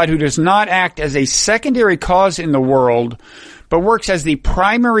all-encompassing God who does not act as a secondary cause in the world, but works as the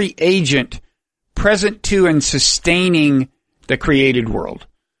primary agent present to and sustaining the created world.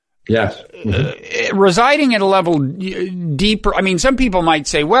 Yes. Mm-hmm. Residing at a level deeper, some people might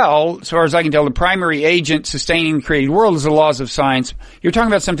say, as far as I can tell, the primary agent sustaining the created world is the laws of science. You're talking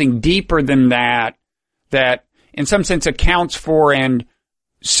about something deeper than that in some sense accounts for and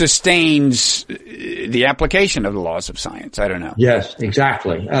sustains the application of the laws of science. I don't know. Yes,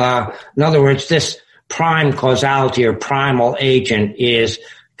 exactly. In other words, this prime causality or primal agent is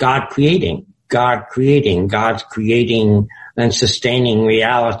God creating, God's creating and sustaining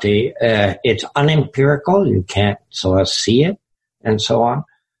reality. It's unempirical. You can't sort of see it and so on.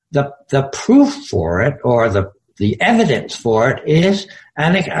 The proof for it or the evidence for it is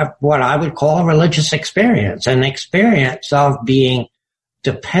what I would call a religious experience, an experience of being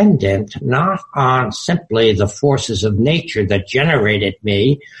dependent not on simply the forces of nature that generated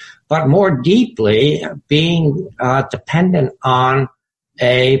me, but more deeply being dependent on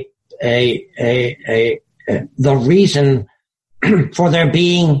the reason for there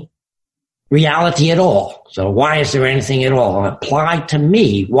being reality at all. So why is there anything at all? Applied to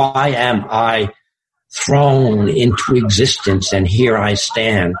me, why am I thrown into existence and here I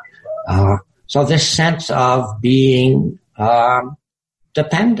stand? So this sense of being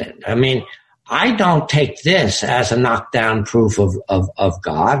dependent. I don't take this as a knockdown proof of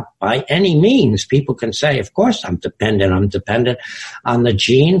God by any means. People can say, of course, I'm dependent on the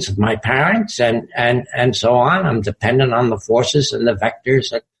genes of my parents and so on. I'm dependent on the forces and the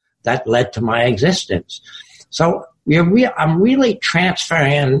vectors that led to my existence. So I'm really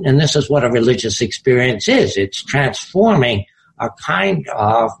transferring, and this is what a religious experience is. It's transforming a kind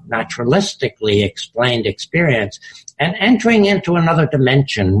of naturalistically explained experience and entering into another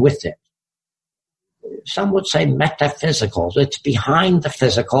dimension with it. Some would say metaphysical. It's behind the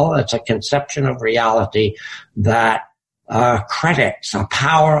physical. It's a conception of reality that credits a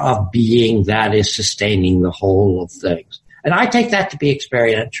power of being that is sustaining the whole of things. And I take that to be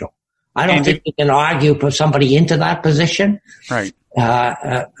experiential. I don't think you can argue put somebody into that position. Right.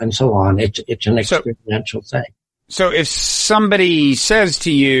 And so on. It's an experiential thing. So if somebody says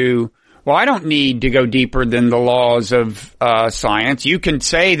to you, well, I don't need to go deeper than the laws of science. You can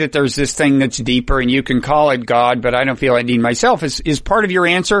say that there's this thing that's deeper and you can call it God, but I don't feel I need myself. Is part of your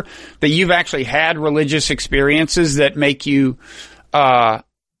answer that you've actually had religious experiences that make you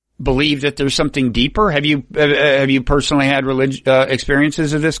believe that there's something deeper? Have you personally had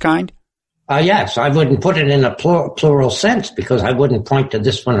experiences of this kind? Yes, I wouldn't put it in a plural sense because I wouldn't point to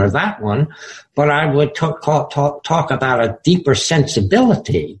this one or that one, but I would talk about a deeper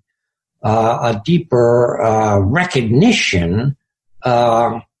sensibility, a deeper recognition,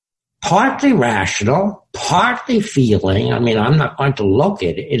 partly rational, partly feeling. I'm not going to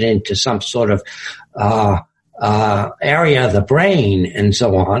locate it into some sort of area of the brain and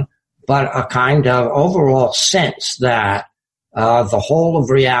so on, but a kind of overall sense that the whole of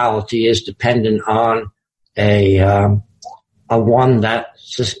reality is dependent on a one that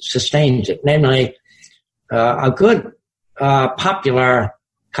sustains it. Namely, a good popular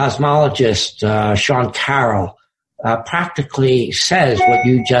cosmologist, Sean Carroll, practically says what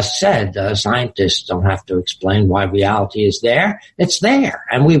you just said. Scientists don't have to explain why reality is there. It's there,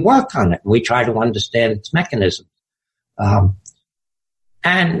 and we work on it. We try to understand its mechanism.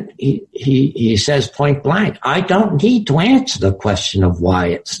 And he says point blank, I don't need to answer the question of why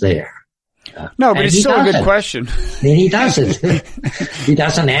it's there. No, but it's still a good question. And he doesn't. He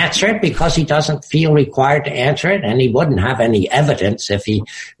doesn't answer it because he doesn't feel required to answer it, and he wouldn't have any evidence if he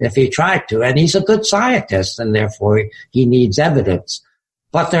tried to. And he's a good scientist, and therefore he needs evidence.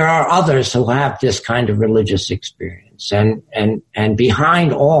 But there are others who have this kind of religious experience, and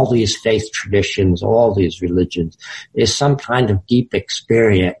behind all these faith traditions, all these religions, is some kind of deep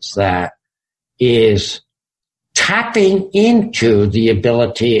experience that is tapping into the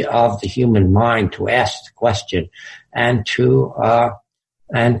ability of the human mind to ask the question and to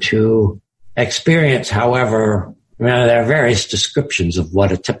experience. However, there are various descriptions of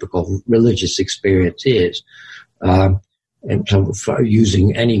what a typical religious experience is. And so for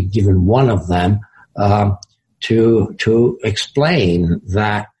using any given one of them, to explain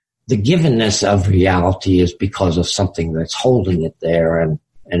that the givenness of reality is because of something that's holding it there and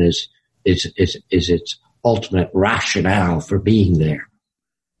is its ultimate rationale for being there.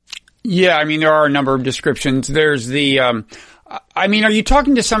 Yeah, I mean, there are a number of descriptions. There's the, are you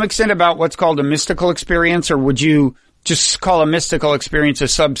talking to some extent about what's called a mystical experience, or would you just call a mystical experience a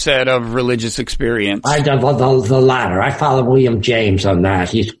subset of religious experience? I do the latter. I follow William James on that.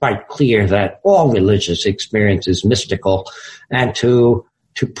 He's quite clear that all religious experience is mystical, and to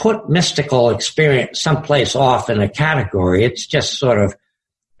put mystical experience someplace off in a category, it's just sort of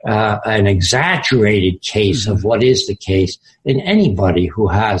an exaggerated case of what is the case in anybody who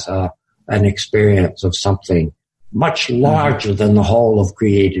has an experience of something much larger than the whole of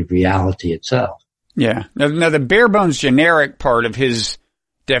created reality itself. Yeah. Now the bare bones generic part of his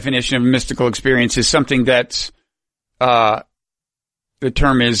definition of mystical experience is something that's, the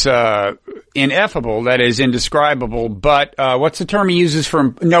term is, ineffable, that is indescribable, but, what's the term he uses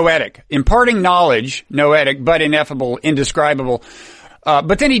for noetic? Imparting knowledge, noetic, but ineffable, indescribable.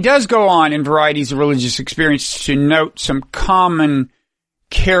 But then he does go on in Varieties of Religious Experience to note some common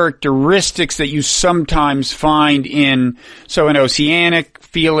characteristics that you sometimes find in an oceanic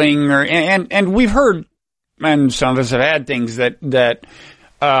feeling, and we've heard, and some of us have had things that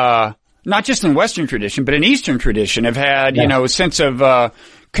not just in Western tradition, but in Eastern tradition have had, a sense of,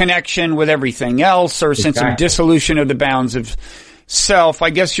 connection with everything else, or a sense of dissolution of the bounds of self. I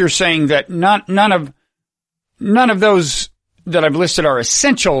guess you're saying that none of those that I've listed are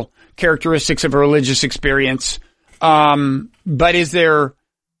essential characteristics of a religious experience. But is there,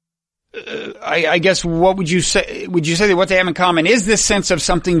 I guess, what would you say? Would you say that what they have in common is this sense of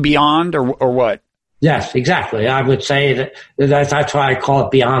something beyond, or what? Yes, exactly. I would say that that's why I call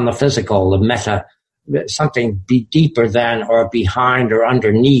it beyond the physical, the meta, something deeper than or behind or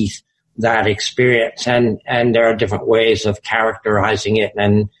underneath that experience. And there are different ways of characterizing it,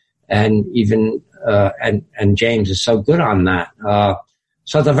 and even and James is so good on that.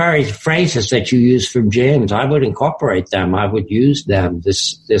 So the very phrases that you use from James, I would incorporate them. I would use them,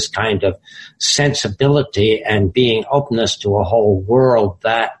 this kind of sensibility and being openness to a whole world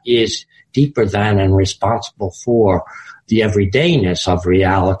that is deeper than and responsible for the everydayness of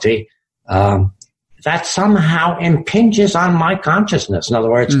reality, that somehow impinges on my consciousness. In other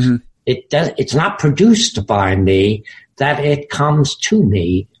words, it's not produced by me, that it comes to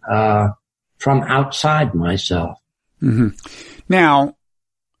me, from outside myself. Mm-hmm. Now,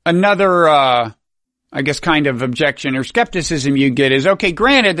 another, I guess, kind of objection or skepticism you get is, okay,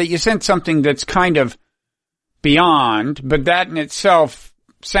 granted that you sense something that's kind of beyond, but that in itself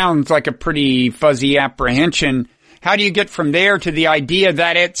sounds like a pretty fuzzy apprehension. How do you get from there to the idea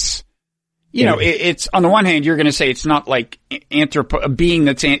that it's, it's, on the one hand, you're going to say it's not like a being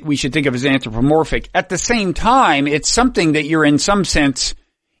that's, we should think of as anthropomorphic. At the same time, it's something that you're in some sense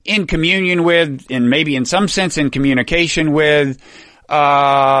in communion with, and maybe in some sense in communication with,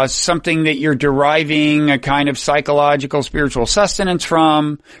 something that you're deriving a kind of psychological, spiritual sustenance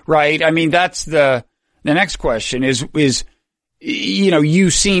from, right? I mean, that's the next question is, you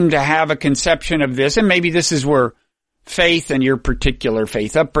seem to have a conception of this, and maybe this is where faith and your particular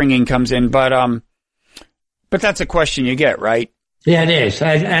faith upbringing comes in, but that's a question you get, right? Yeah, it is.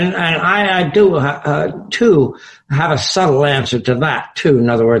 And I do, too, have a subtle answer to that, too. In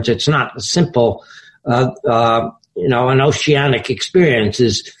other words, it's not a simple, an oceanic experience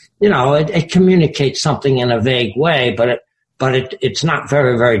is, it communicates something in a vague way, but it's not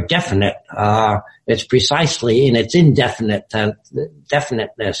very, very definite. It's precisely in its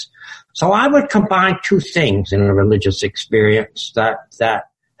definiteness. So I would combine two things in a religious experience that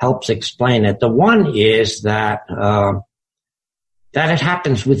helps explain it. The one is that it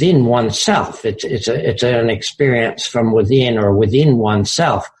happens within oneself. It's an experience from within or within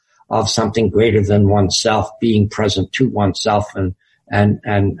oneself of something greater than oneself being present to oneself and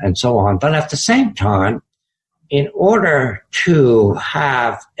so on. But at the same time, in order to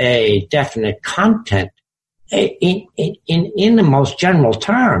have a definite content in the most general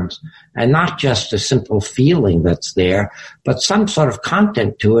terms, and not just a simple feeling that's there, but some sort of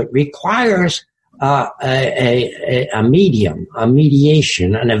content to it, requires a medium, a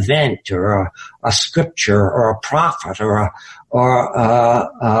mediation, an event, or a scripture, or a prophet, or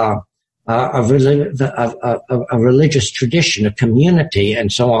a religious tradition, a community,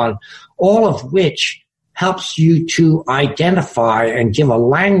 and so on, all of which helps you to identify and give a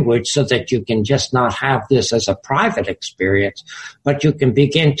language so that you can just not have this as a private experience, but you can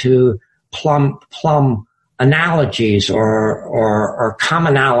begin to plumb analogies or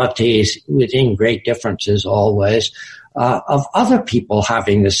commonalities within great differences always of other people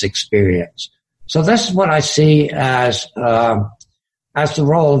having this experience. So this is what I see as the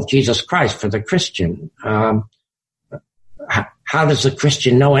role of Jesus Christ for the Christian. How does a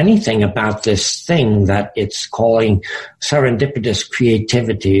Christian know anything about this thing that it's calling serendipitous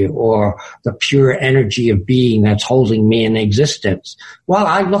creativity or the pure energy of being that's holding me in existence? Well,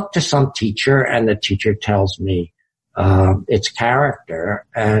 I look to some teacher, and the teacher tells me its character.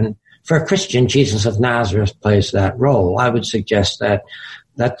 And for a Christian, Jesus of Nazareth plays that role. I would suggest that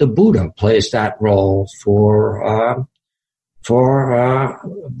the Buddha plays that role for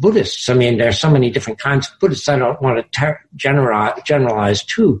Buddhists. I mean, there's so many different kinds of Buddhists. I don't want to generalize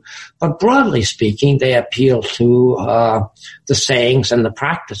too, but broadly speaking, they appeal to the sayings and the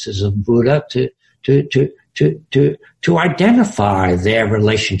practices of Buddha to identify their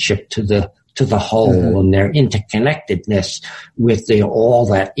relationship to the whole and their interconnectedness with the all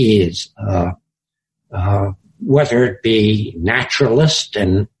that is, whether it be naturalist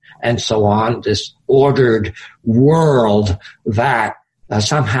and so on, this ordered world that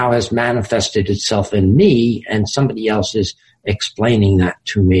somehow has manifested itself in me, and somebody else is explaining that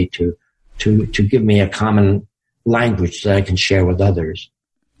to me to give me a common language that I can share with others.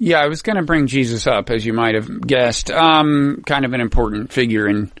 Yeah, I was going to bring Jesus up, as you might have guessed. Kind of an important figure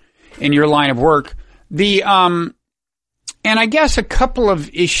in your line of work. And I guess a couple of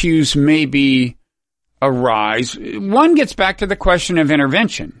issues maybe arise. One gets back to the question of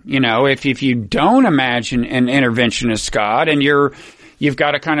intervention. You know, if you don't imagine an interventionist God, and you've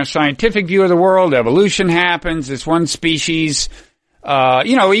got a kind of scientific view of the world, evolution happens, this one species,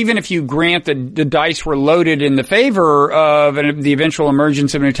 even if you grant that the dice were loaded in the favor of the eventual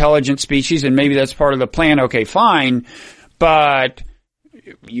emergence of an intelligent species, and maybe that's part of the plan, okay, fine, but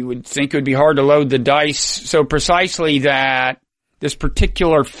you would think it would be hard to load the dice so precisely that this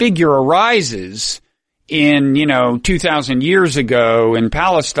particular figure arises in, 2,000 years ago in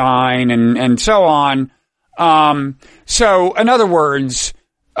Palestine and so on. So in other words,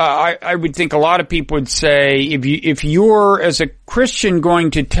 I would think a lot of people would say, if you're as a Christian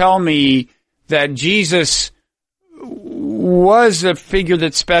going to tell me that Jesus was a figure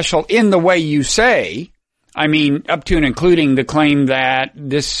that's special in the way you say, I mean, up to and including the claim that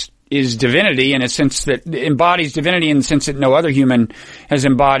this is divinity in a sense that embodies divinity in the sense that no other human has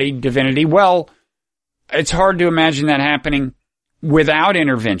embodied divinity, well, it's hard to imagine that happening without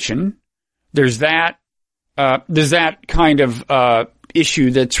intervention. There's that kind of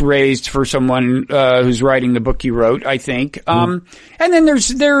issue that's raised for someone who's writing the book you wrote, I think. And then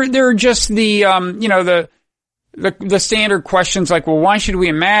there are just the standard questions like, well, why should we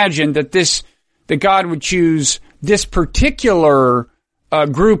imagine that God would choose this particular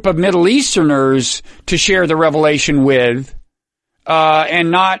group of Middle Easterners to share the revelation with,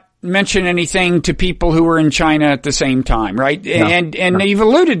 and not mention anything to people who were in China at the same time, right? No, and you've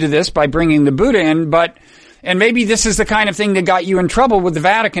alluded to this by bringing the Buddha in, and maybe this is the kind of thing that got you in trouble with the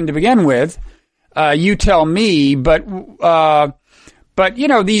Vatican to begin with. You tell me, but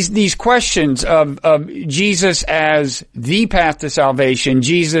these questions of Jesus as the path to salvation,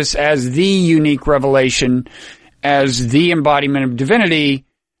 Jesus as the unique revelation, as the embodiment of divinity,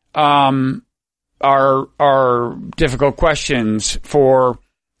 are difficult questions for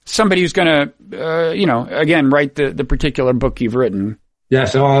somebody who's going to, again, write the particular book you've written.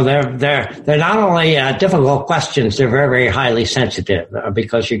 Yes, well, they're not only difficult questions, they're very, very highly sensitive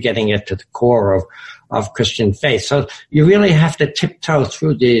because you're getting it to the core of Christian faith. So you really have to tiptoe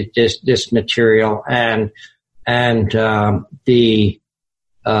through this material and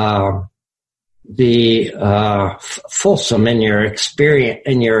fulsome in your experience,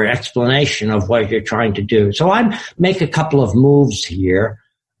 in your explanation of what you're trying to do. So I make a couple of moves here.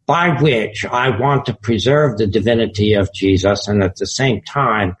 by which I want to preserve the divinity of Jesus and at the same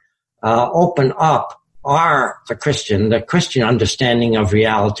time open up the Christian understanding of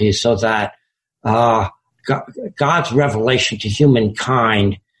reality so that God's revelation to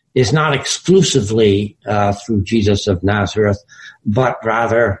humankind is not exclusively through Jesus of Nazareth, but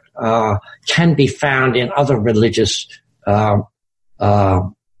rather can be found in other religious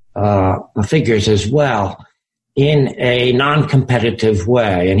figures as well in a non-competitive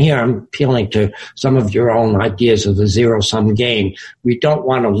way. And here I'm appealing to some of your own ideas of the zero-sum game. We don't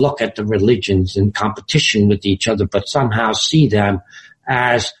want to look at the religions in competition with each other, but somehow see them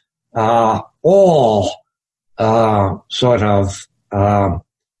as all sort of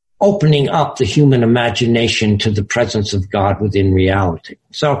opening up the human imagination to the presence of God within reality.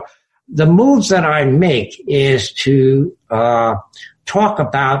 So the moves that I make is to talk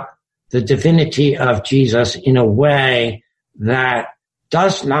about the divinity of Jesus in a way that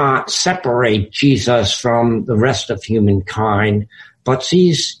does not separate Jesus from the rest of humankind, but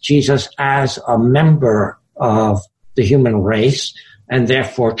sees Jesus as a member of the human race and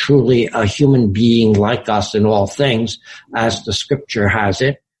therefore truly a human being like us in all things, as the scripture has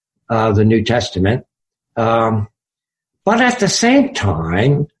it, the New Testament. But at the same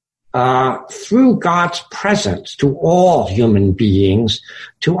time, through God's presence to all human beings,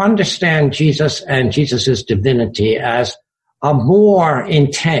 to understand Jesus and Jesus' divinity as a more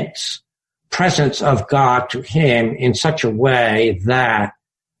intense presence of God to him in such a way that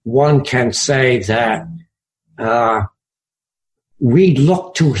one can say that we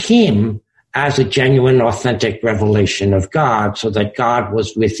look to him as a genuine, authentic revelation of God, so that God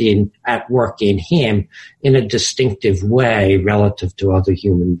was at work in him in a distinctive way relative to other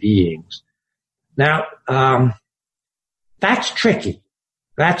human beings. Now, that's tricky.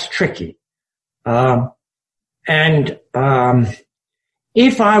 If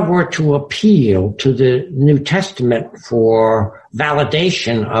I were to appeal to the New Testament for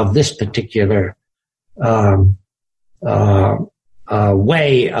validation of this particular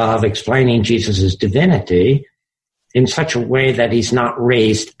way of explaining Jesus' divinity in such a way that he's not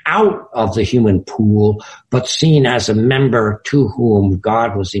raised out of the human pool, but seen as a member to whom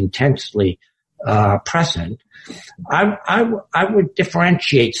God was intensely present, I would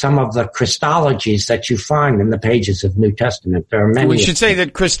differentiate some of the Christologies that you find in the pages of New Testament. There are many. We should say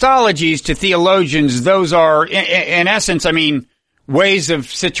that Christologies to theologians, those are, in essence, I mean, ways of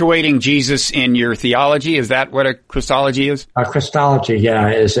situating Jesus in your theology. Is that what a Christology is? A Christology,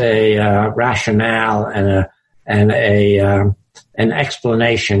 is a rationale and an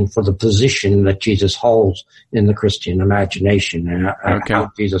explanation for the position that Jesus holds in the Christian imagination and how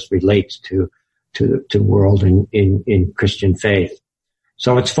Jesus relates to the world in Christian faith.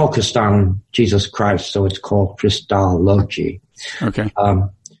 So it's focused on Jesus Christ, so it's called Christology. Okay.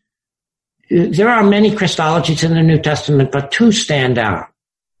 There are many Christologies in the New Testament, but two stand out.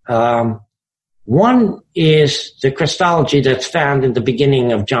 One is the Christology that's found in the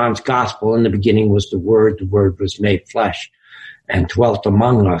beginning of John's Gospel. In the beginning was the Word was made flesh and dwelt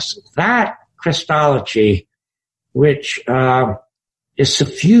among us. That Christology, which is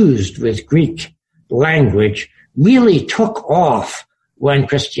suffused with Greek language, really took off when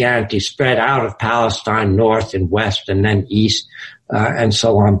Christianity spread out of Palestine north and west and then east and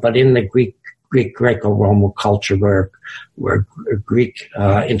so on. But in the Greek Greco-Roman culture where Greek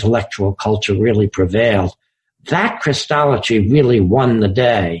intellectual culture really prevailed, that Christology really won the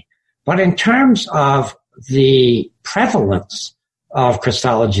day. But in terms of the prevalence of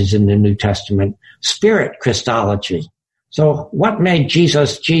Christologies in the New Testament, Spirit Christology. So what made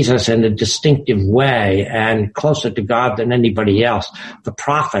Jesus in a distinctive way and closer to God than anybody else, the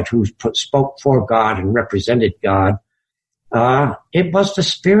prophet who spoke for God and represented God, it was the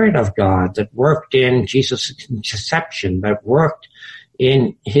Spirit of God that worked in Jesus' conception, that worked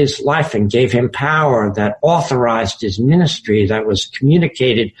in his life and gave him power, that authorized his ministry, that was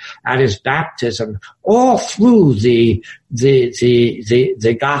communicated at his baptism. All through the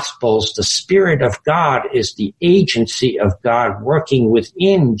Gospels, the Spirit of God is the agency of God working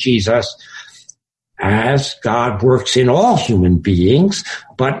within Jesus, as God works in all human beings,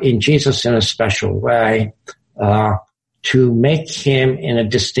 but in Jesus in a special way, to make him in a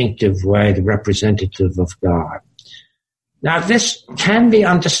distinctive way the representative of God. Now, this can be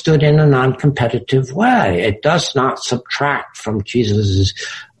understood in a non-competitive way. It does not subtract from Jesus'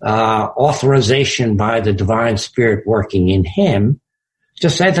 authorization by the divine Spirit working in him. To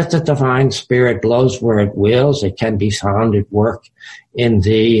say that the divine Spirit blows where it wills, it can be found at work in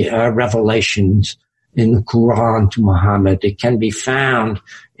the revelations in the Quran to Muhammad. It can be found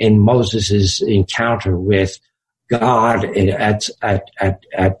in Moses' encounter with God at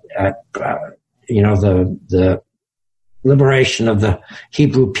the liberation of the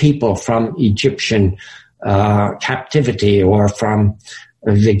Hebrew people from Egyptian captivity, or from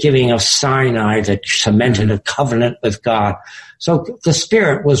the giving of Sinai that cemented a covenant with God. So the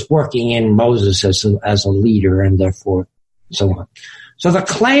Spirit was working in Moses as a leader, and therefore so on. So the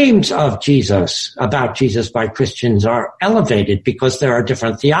claims of Jesus, about Jesus by Christians, are elevated because there are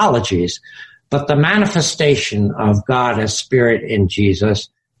different theologies. But the manifestation of God as Spirit in Jesus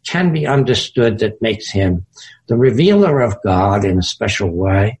can be understood that makes him the revealer of God in a special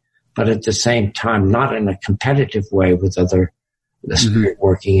way, but at the same time not in a competitive way with the Spirit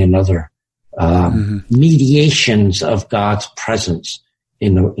working in other mediations of God's presence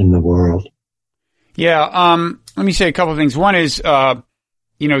in the world. Yeah, let me say a couple of things. One is, the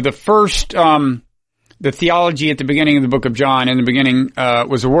first, the theology at the beginning of the book of John, in the beginning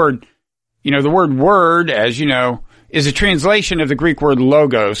was a word. The word word, as you know, is a translation of the Greek word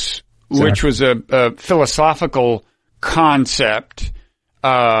logos, which was a philosophical concept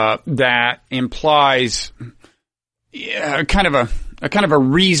that implies a kind of a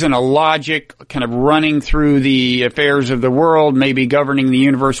reason, a logic, kind of running through the affairs of the world, maybe governing the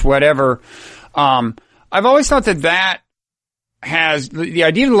universe, whatever. I've always thought that has the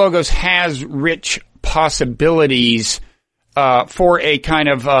idea of the logos has rich possibilities for a kind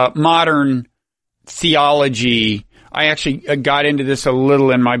of modern theology. I actually got into this a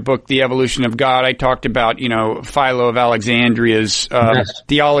little in my book, The Evolution of God. I talked about, Philo of Alexandria's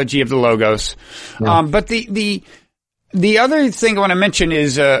theology of the logos. Yeah. But the other thing I want to mention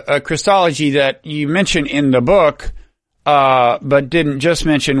is a Christology that you mention in the book, but didn't just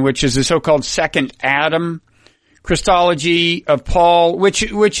mention, which is the so-called second Adam Christology of Paul, which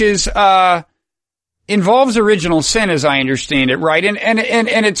is involves original sin, as I understand it, right? And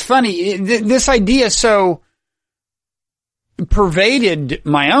it's funny, this idea so pervaded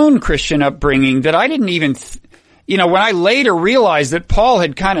my own Christian upbringing that I didn't even, when I later realized that Paul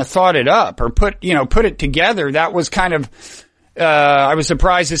had kind of thought it up or put it together, that was kind of, I was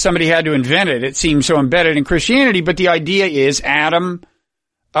surprised that somebody had to invent it. It seemed so embedded in Christianity, but the idea is Adam,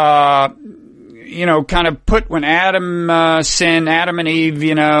 kind of put when Adam sinned, Adam and Eve,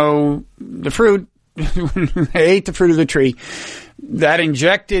 the fruit, they ate the fruit of the tree, that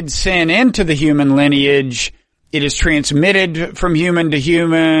injected sin into the human lineage. It is transmitted from human to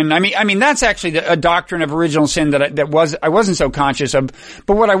human. I mean, that's actually a doctrine of original sin that I wasn't so conscious of.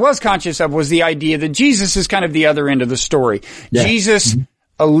 But what I was conscious of was the idea that Jesus is kind of the other end of the story. Yeah. Jesus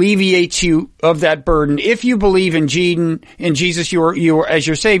alleviates you of that burden. If you believe in Jesus, you're as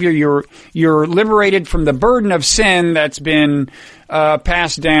your Savior, you're liberated from the burden of sin that's been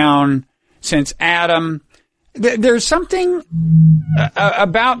passed down since Adam. There's something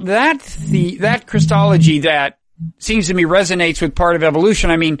about that Christology that seems to me resonates with part of evolution.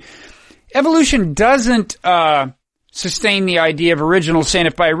 I mean, evolution doesn't sustain the idea of original sin.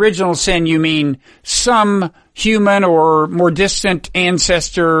 If by original sin you mean some human or more distant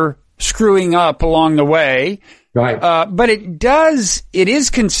ancestor screwing up along the way. Right. But it is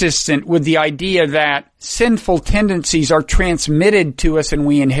consistent with the idea that sinful tendencies are transmitted to us and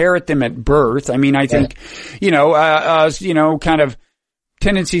we inherit them at birth. I mean, I think, kind of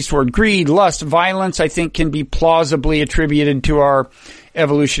tendencies toward greed, lust, violence, I think can be plausibly attributed to our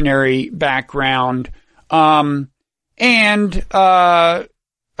evolutionary background. And I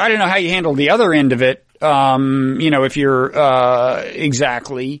don't know how you handle the other end of it. If you're,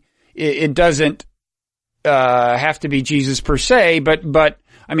 exactly, it doesn't, have to be Jesus per se, but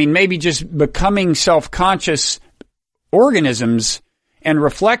I mean, maybe just becoming self-conscious organisms and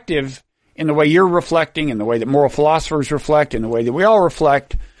reflective in the way you're reflecting, in the way that moral philosophers reflect, in the way that we all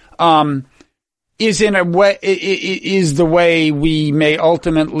reflect, is the way we may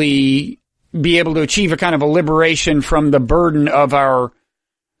ultimately be able to achieve a kind of a liberation from the burden of our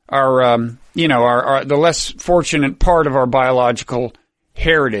the less fortunate part of our biological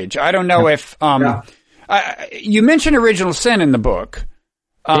heritage. I don't know if, you mentioned original sin in the book.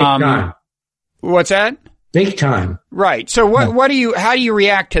 Big time. What's that? Big time. Right. So how do you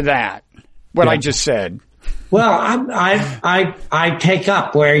react to that? What I just said? Well, I take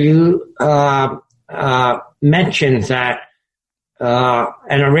up where you, mentioned that,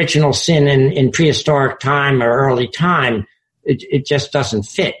 an original sin in prehistoric time or early time, it just doesn't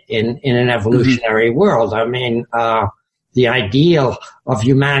fit in an evolutionary world. I mean, the ideal of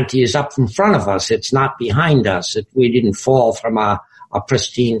humanity is up in front of us. It's not behind us. We didn't fall from a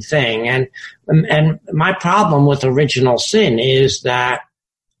pristine thing. And my problem with original sin is that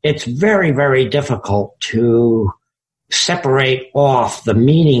it's very, very difficult to separate off the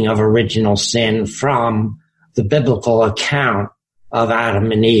meaning of original sin from the biblical account of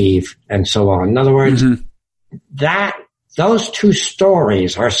Adam and Eve and so on. In other words, those two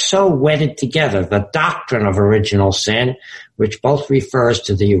stories are so wedded together. The doctrine of original sin, which both refers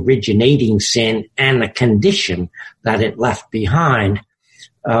to the originating sin and the condition that it left behind,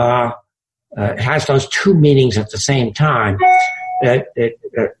 has those two meanings at the same time.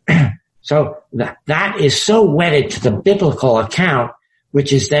 So that is so wedded to the biblical account,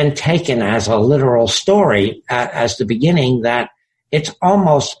 which is then taken as a literal story as the beginning, that it's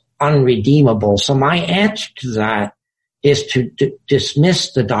almost unredeemable. So my answer to that is to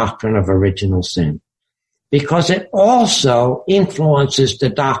dismiss the doctrine of original sin, because it also influences the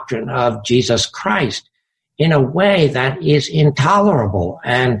doctrine of Jesus Christ in a way that is intolerable.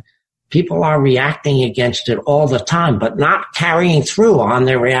 And people are reacting against it all the time, but not carrying through on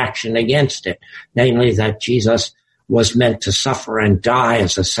their reaction against it. Namely, that Jesus was meant to suffer and die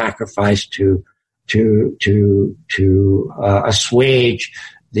as a sacrifice to assuage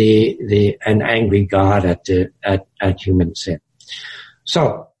an angry God at human sin.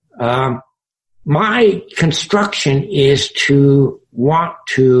 So, my construction is to want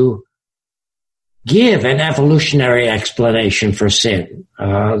to give an evolutionary explanation for sin.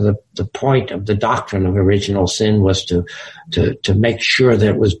 The point of the doctrine of original sin was to make sure that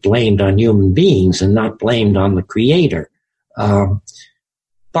it was blamed on human beings and not blamed on the Creator.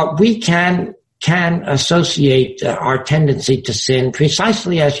 But we can associate our tendency to sin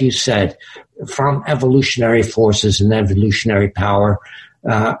precisely as you said, from evolutionary forces and evolutionary power,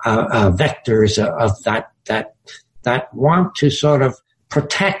 vectors of that want to sort of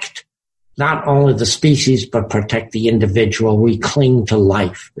protect not only the species, but protect the individual. We cling to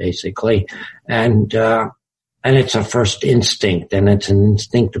life, basically. And it's a first instinct, and it's an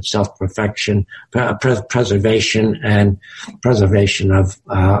instinct of self-preservation, preservation and preservation of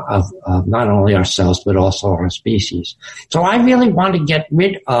not only ourselves, but also our species. So I really want to get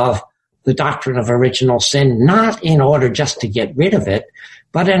rid of the doctrine of original sin, not in order just to get rid of it,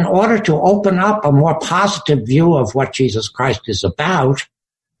 but in order to open up a more positive view of what Jesus Christ is about,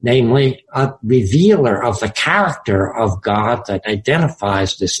 namely a revealer of the character of God that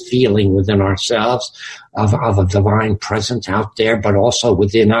identifies this feeling within ourselves of a divine presence out there, but also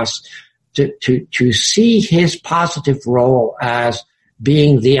within us, to see his positive role as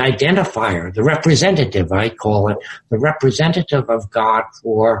being the identifier, the representative, I call it, the representative of God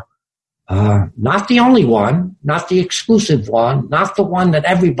for not the only one, not the exclusive one, not the one that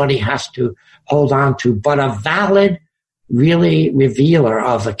everybody has to hold on to, but a valid, really revealer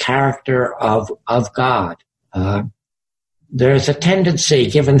of the character of God. There's a tendency,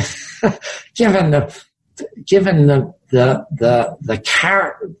 given the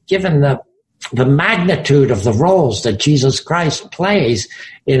magnitude of the roles that Jesus Christ plays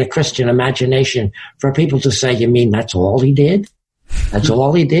in a Christian imagination, for people to say, you mean that's all he did? That's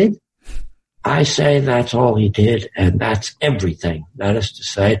all he did? I say that's all he did, and that's everything. That is to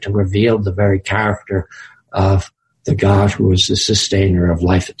say, to reveal the very character of the God who is the sustainer of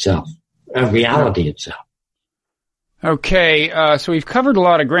life itself, of reality itself. Okay, so we've covered a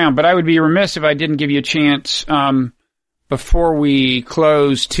lot of ground, but I would be remiss if I didn't give you a chance before we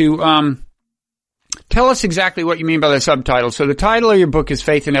close to tell us exactly what you mean by the subtitle. So the title of your book is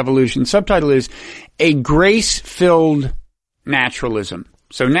Faith and Evolution. Subtitle is A Grace-Filled Naturalism.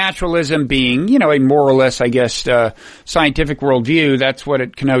 So naturalism being, a more or less, I guess, scientific worldview. That's what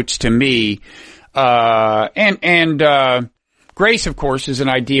it connotes to me. And grace, of course, is an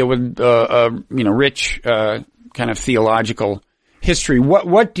idea with, rich, kind of theological history.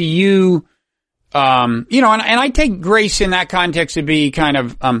 What do you, and I take grace in that context to be kind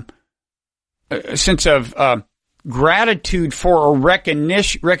of, a sense of, gratitude for or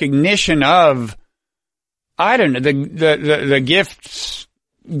recognition of, I don't know, the gifts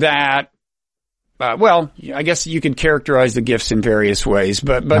that, I guess you could characterize the gifts in various ways,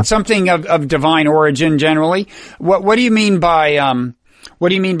 but something of divine origin generally. What do you mean by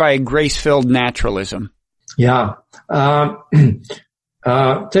a grace-filled naturalism? Yeah. There's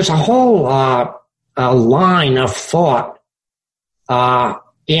a whole, line of thought,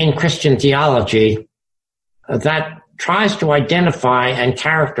 in Christian theology that tries to identify and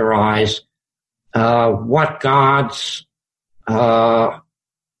characterize, what God's,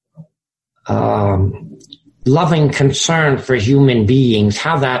 loving concern for human beings,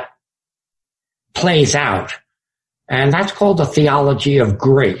 how that plays out. And that's called the theology of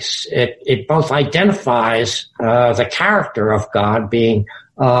grace. It both identifies the character of God being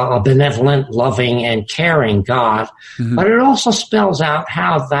a benevolent, loving, and caring God, but it also spells out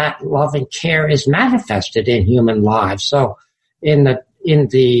how that love and care is manifested in human lives. So in the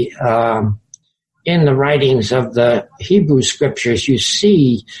in the writings of the Hebrew scriptures, you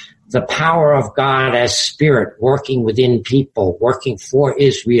see the power of God as spirit working within people, working for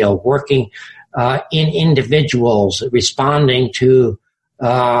Israel, working in individuals, responding to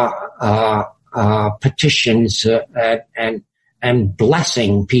petitions and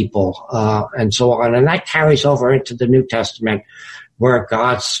blessing people and so on. And that carries over into the New Testament, where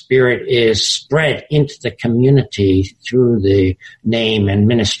God's Spirit is spread into the community through the name and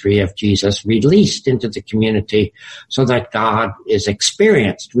ministry of Jesus, released into the community so that God is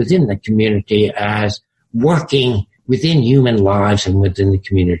experienced within the community as working within human lives and within the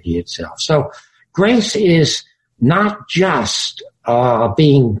community itself. So grace is not just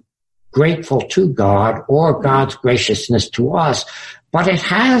being grateful to God or God's graciousness to us, but it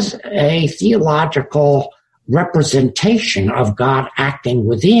has a theological representation of God acting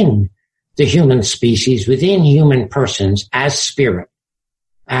within the human species, within human persons as spirit,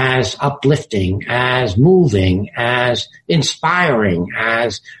 as uplifting, as moving, as inspiring,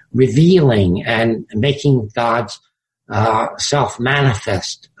 as revealing, and making God's self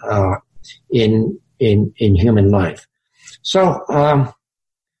manifest in human life. So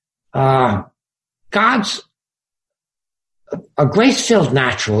God's a grace-filled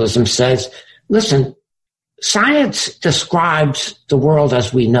naturalism says, listen, science describes the world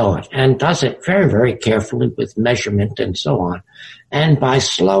as we know it and does it very, very carefully with measurement and so on. And by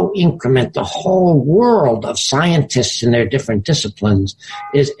slow increment, the whole world of scientists in their different disciplines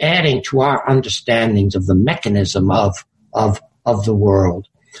is adding to our understandings of the mechanism of the world.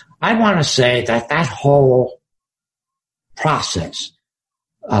 I want to say that whole process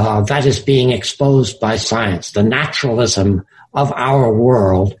that is being exposed by science, the naturalism of our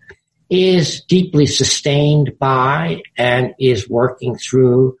world, is deeply sustained by and is working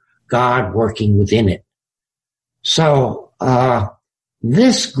through God working within it. So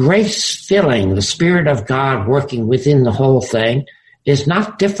this grace filling, the Spirit of God working within the whole thing, is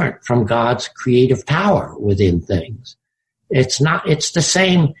not different from God's creative power within things. It's the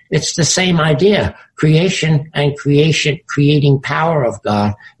same idea. Creation and creating power of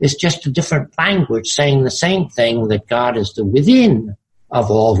God is just a different language saying the same thing, that God is the within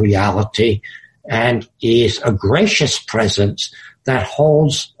of all reality and is a gracious presence that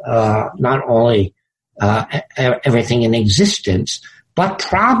holds not only everything in existence, but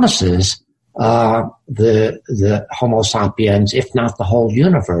promises the Homo sapiens, if not the whole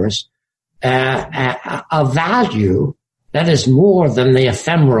universe, a value that is more than the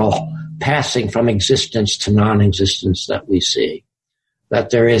ephemeral passing from existence to non-existence that we see. That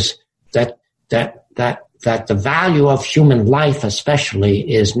there is that the value of human life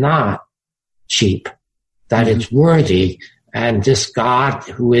especially is not cheap, that it's worthy, and this God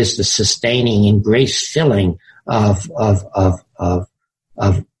who is the sustaining and grace filling of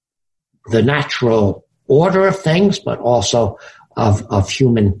the natural order of things, but also of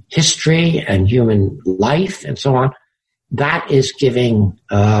human history and human life and so on, that is giving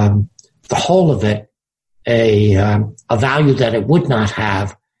the whole of it a value that it would not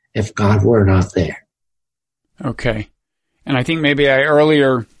have if God were not there. Okay. And I think maybe I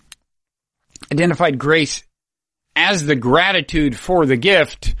earlier identified grace as the gratitude for the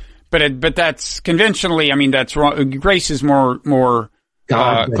gift, but that's conventionally, I mean, that's wrong. Grace is more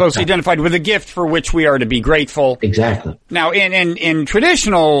closely identified with the gift for which we are to be grateful. Exactly. Now, in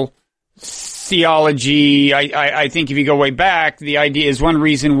traditional theology, I think if you go way back, the idea is one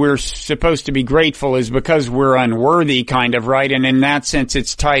reason we're supposed to be grateful is because we're unworthy, kind of, right? And in that sense,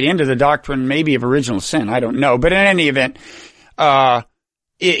 it's tied into the doctrine maybe of original sin. I don't know. But in any event, I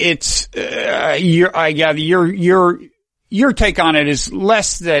gather your take on it is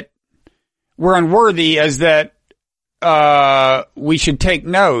less that we're unworthy as that we should take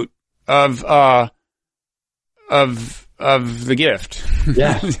note of the gift.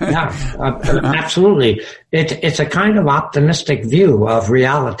 Yeah, absolutely. It's a kind of optimistic view of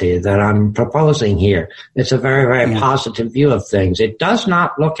reality that I'm proposing here. It's a very, very positive view of things. It does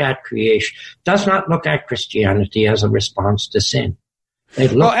not look at creation, does not look at Christianity as a response to sin. Sorry,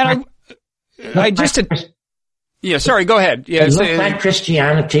 go ahead. Yeah, it looks at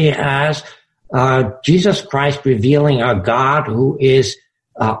Christianity as Jesus Christ revealing a God who is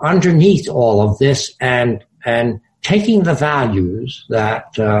underneath all of this and taking the values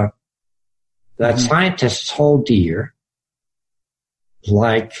that scientists hold dear,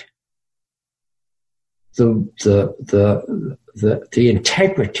 like the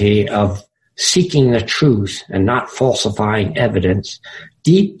integrity of seeking the truth and not falsifying evidence,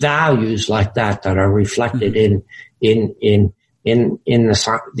 deep values like that are reflected in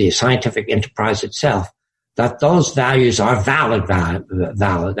the scientific enterprise itself. that those values are valid,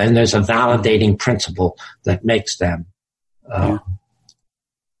 and there's a validating principle that makes them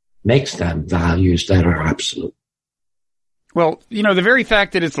values that are absolute. Well, the very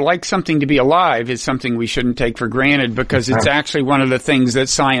fact that it's like something to be alive is something we shouldn't take for granted, because it's actually one of the things that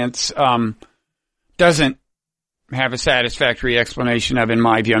science doesn't have a satisfactory explanation of, in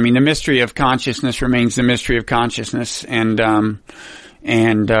my view. I mean, the mystery of consciousness remains the mystery of consciousness, and I'd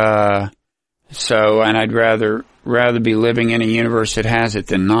rather be living in a universe that has it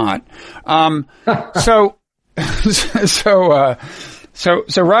than not. So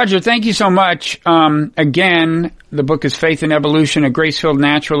Roger, thank you so much. Again, the book is Faith and Evolution, A Grace-Filled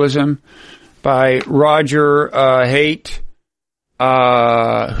Naturalism by Roger Haight,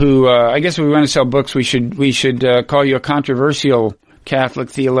 who I guess if we want to sell books, we should call you a controversial Catholic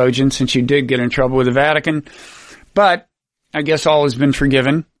theologian, since you did get in trouble with the Vatican. But I guess all has been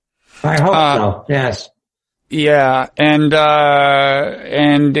forgiven. I hope so. Yes. Yeah, and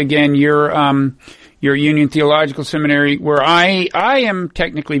again, you're Union Theological Seminary, where I am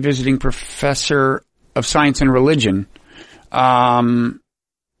technically visiting professor of science and religion. And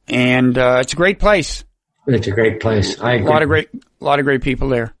it's a great place. It's a great place. I agree. A lot of great people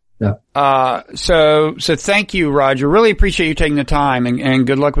there. Yeah. So thank you, Roger. Really appreciate you taking the time, and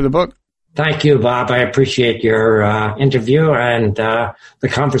good luck with the book. Thank you, Bob. I appreciate your interview, and the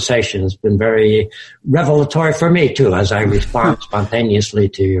conversation has been very revelatory for me too, as I respond spontaneously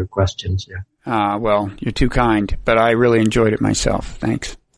to your questions. Yeah. Well, you're too kind, but I really enjoyed it myself. Thanks.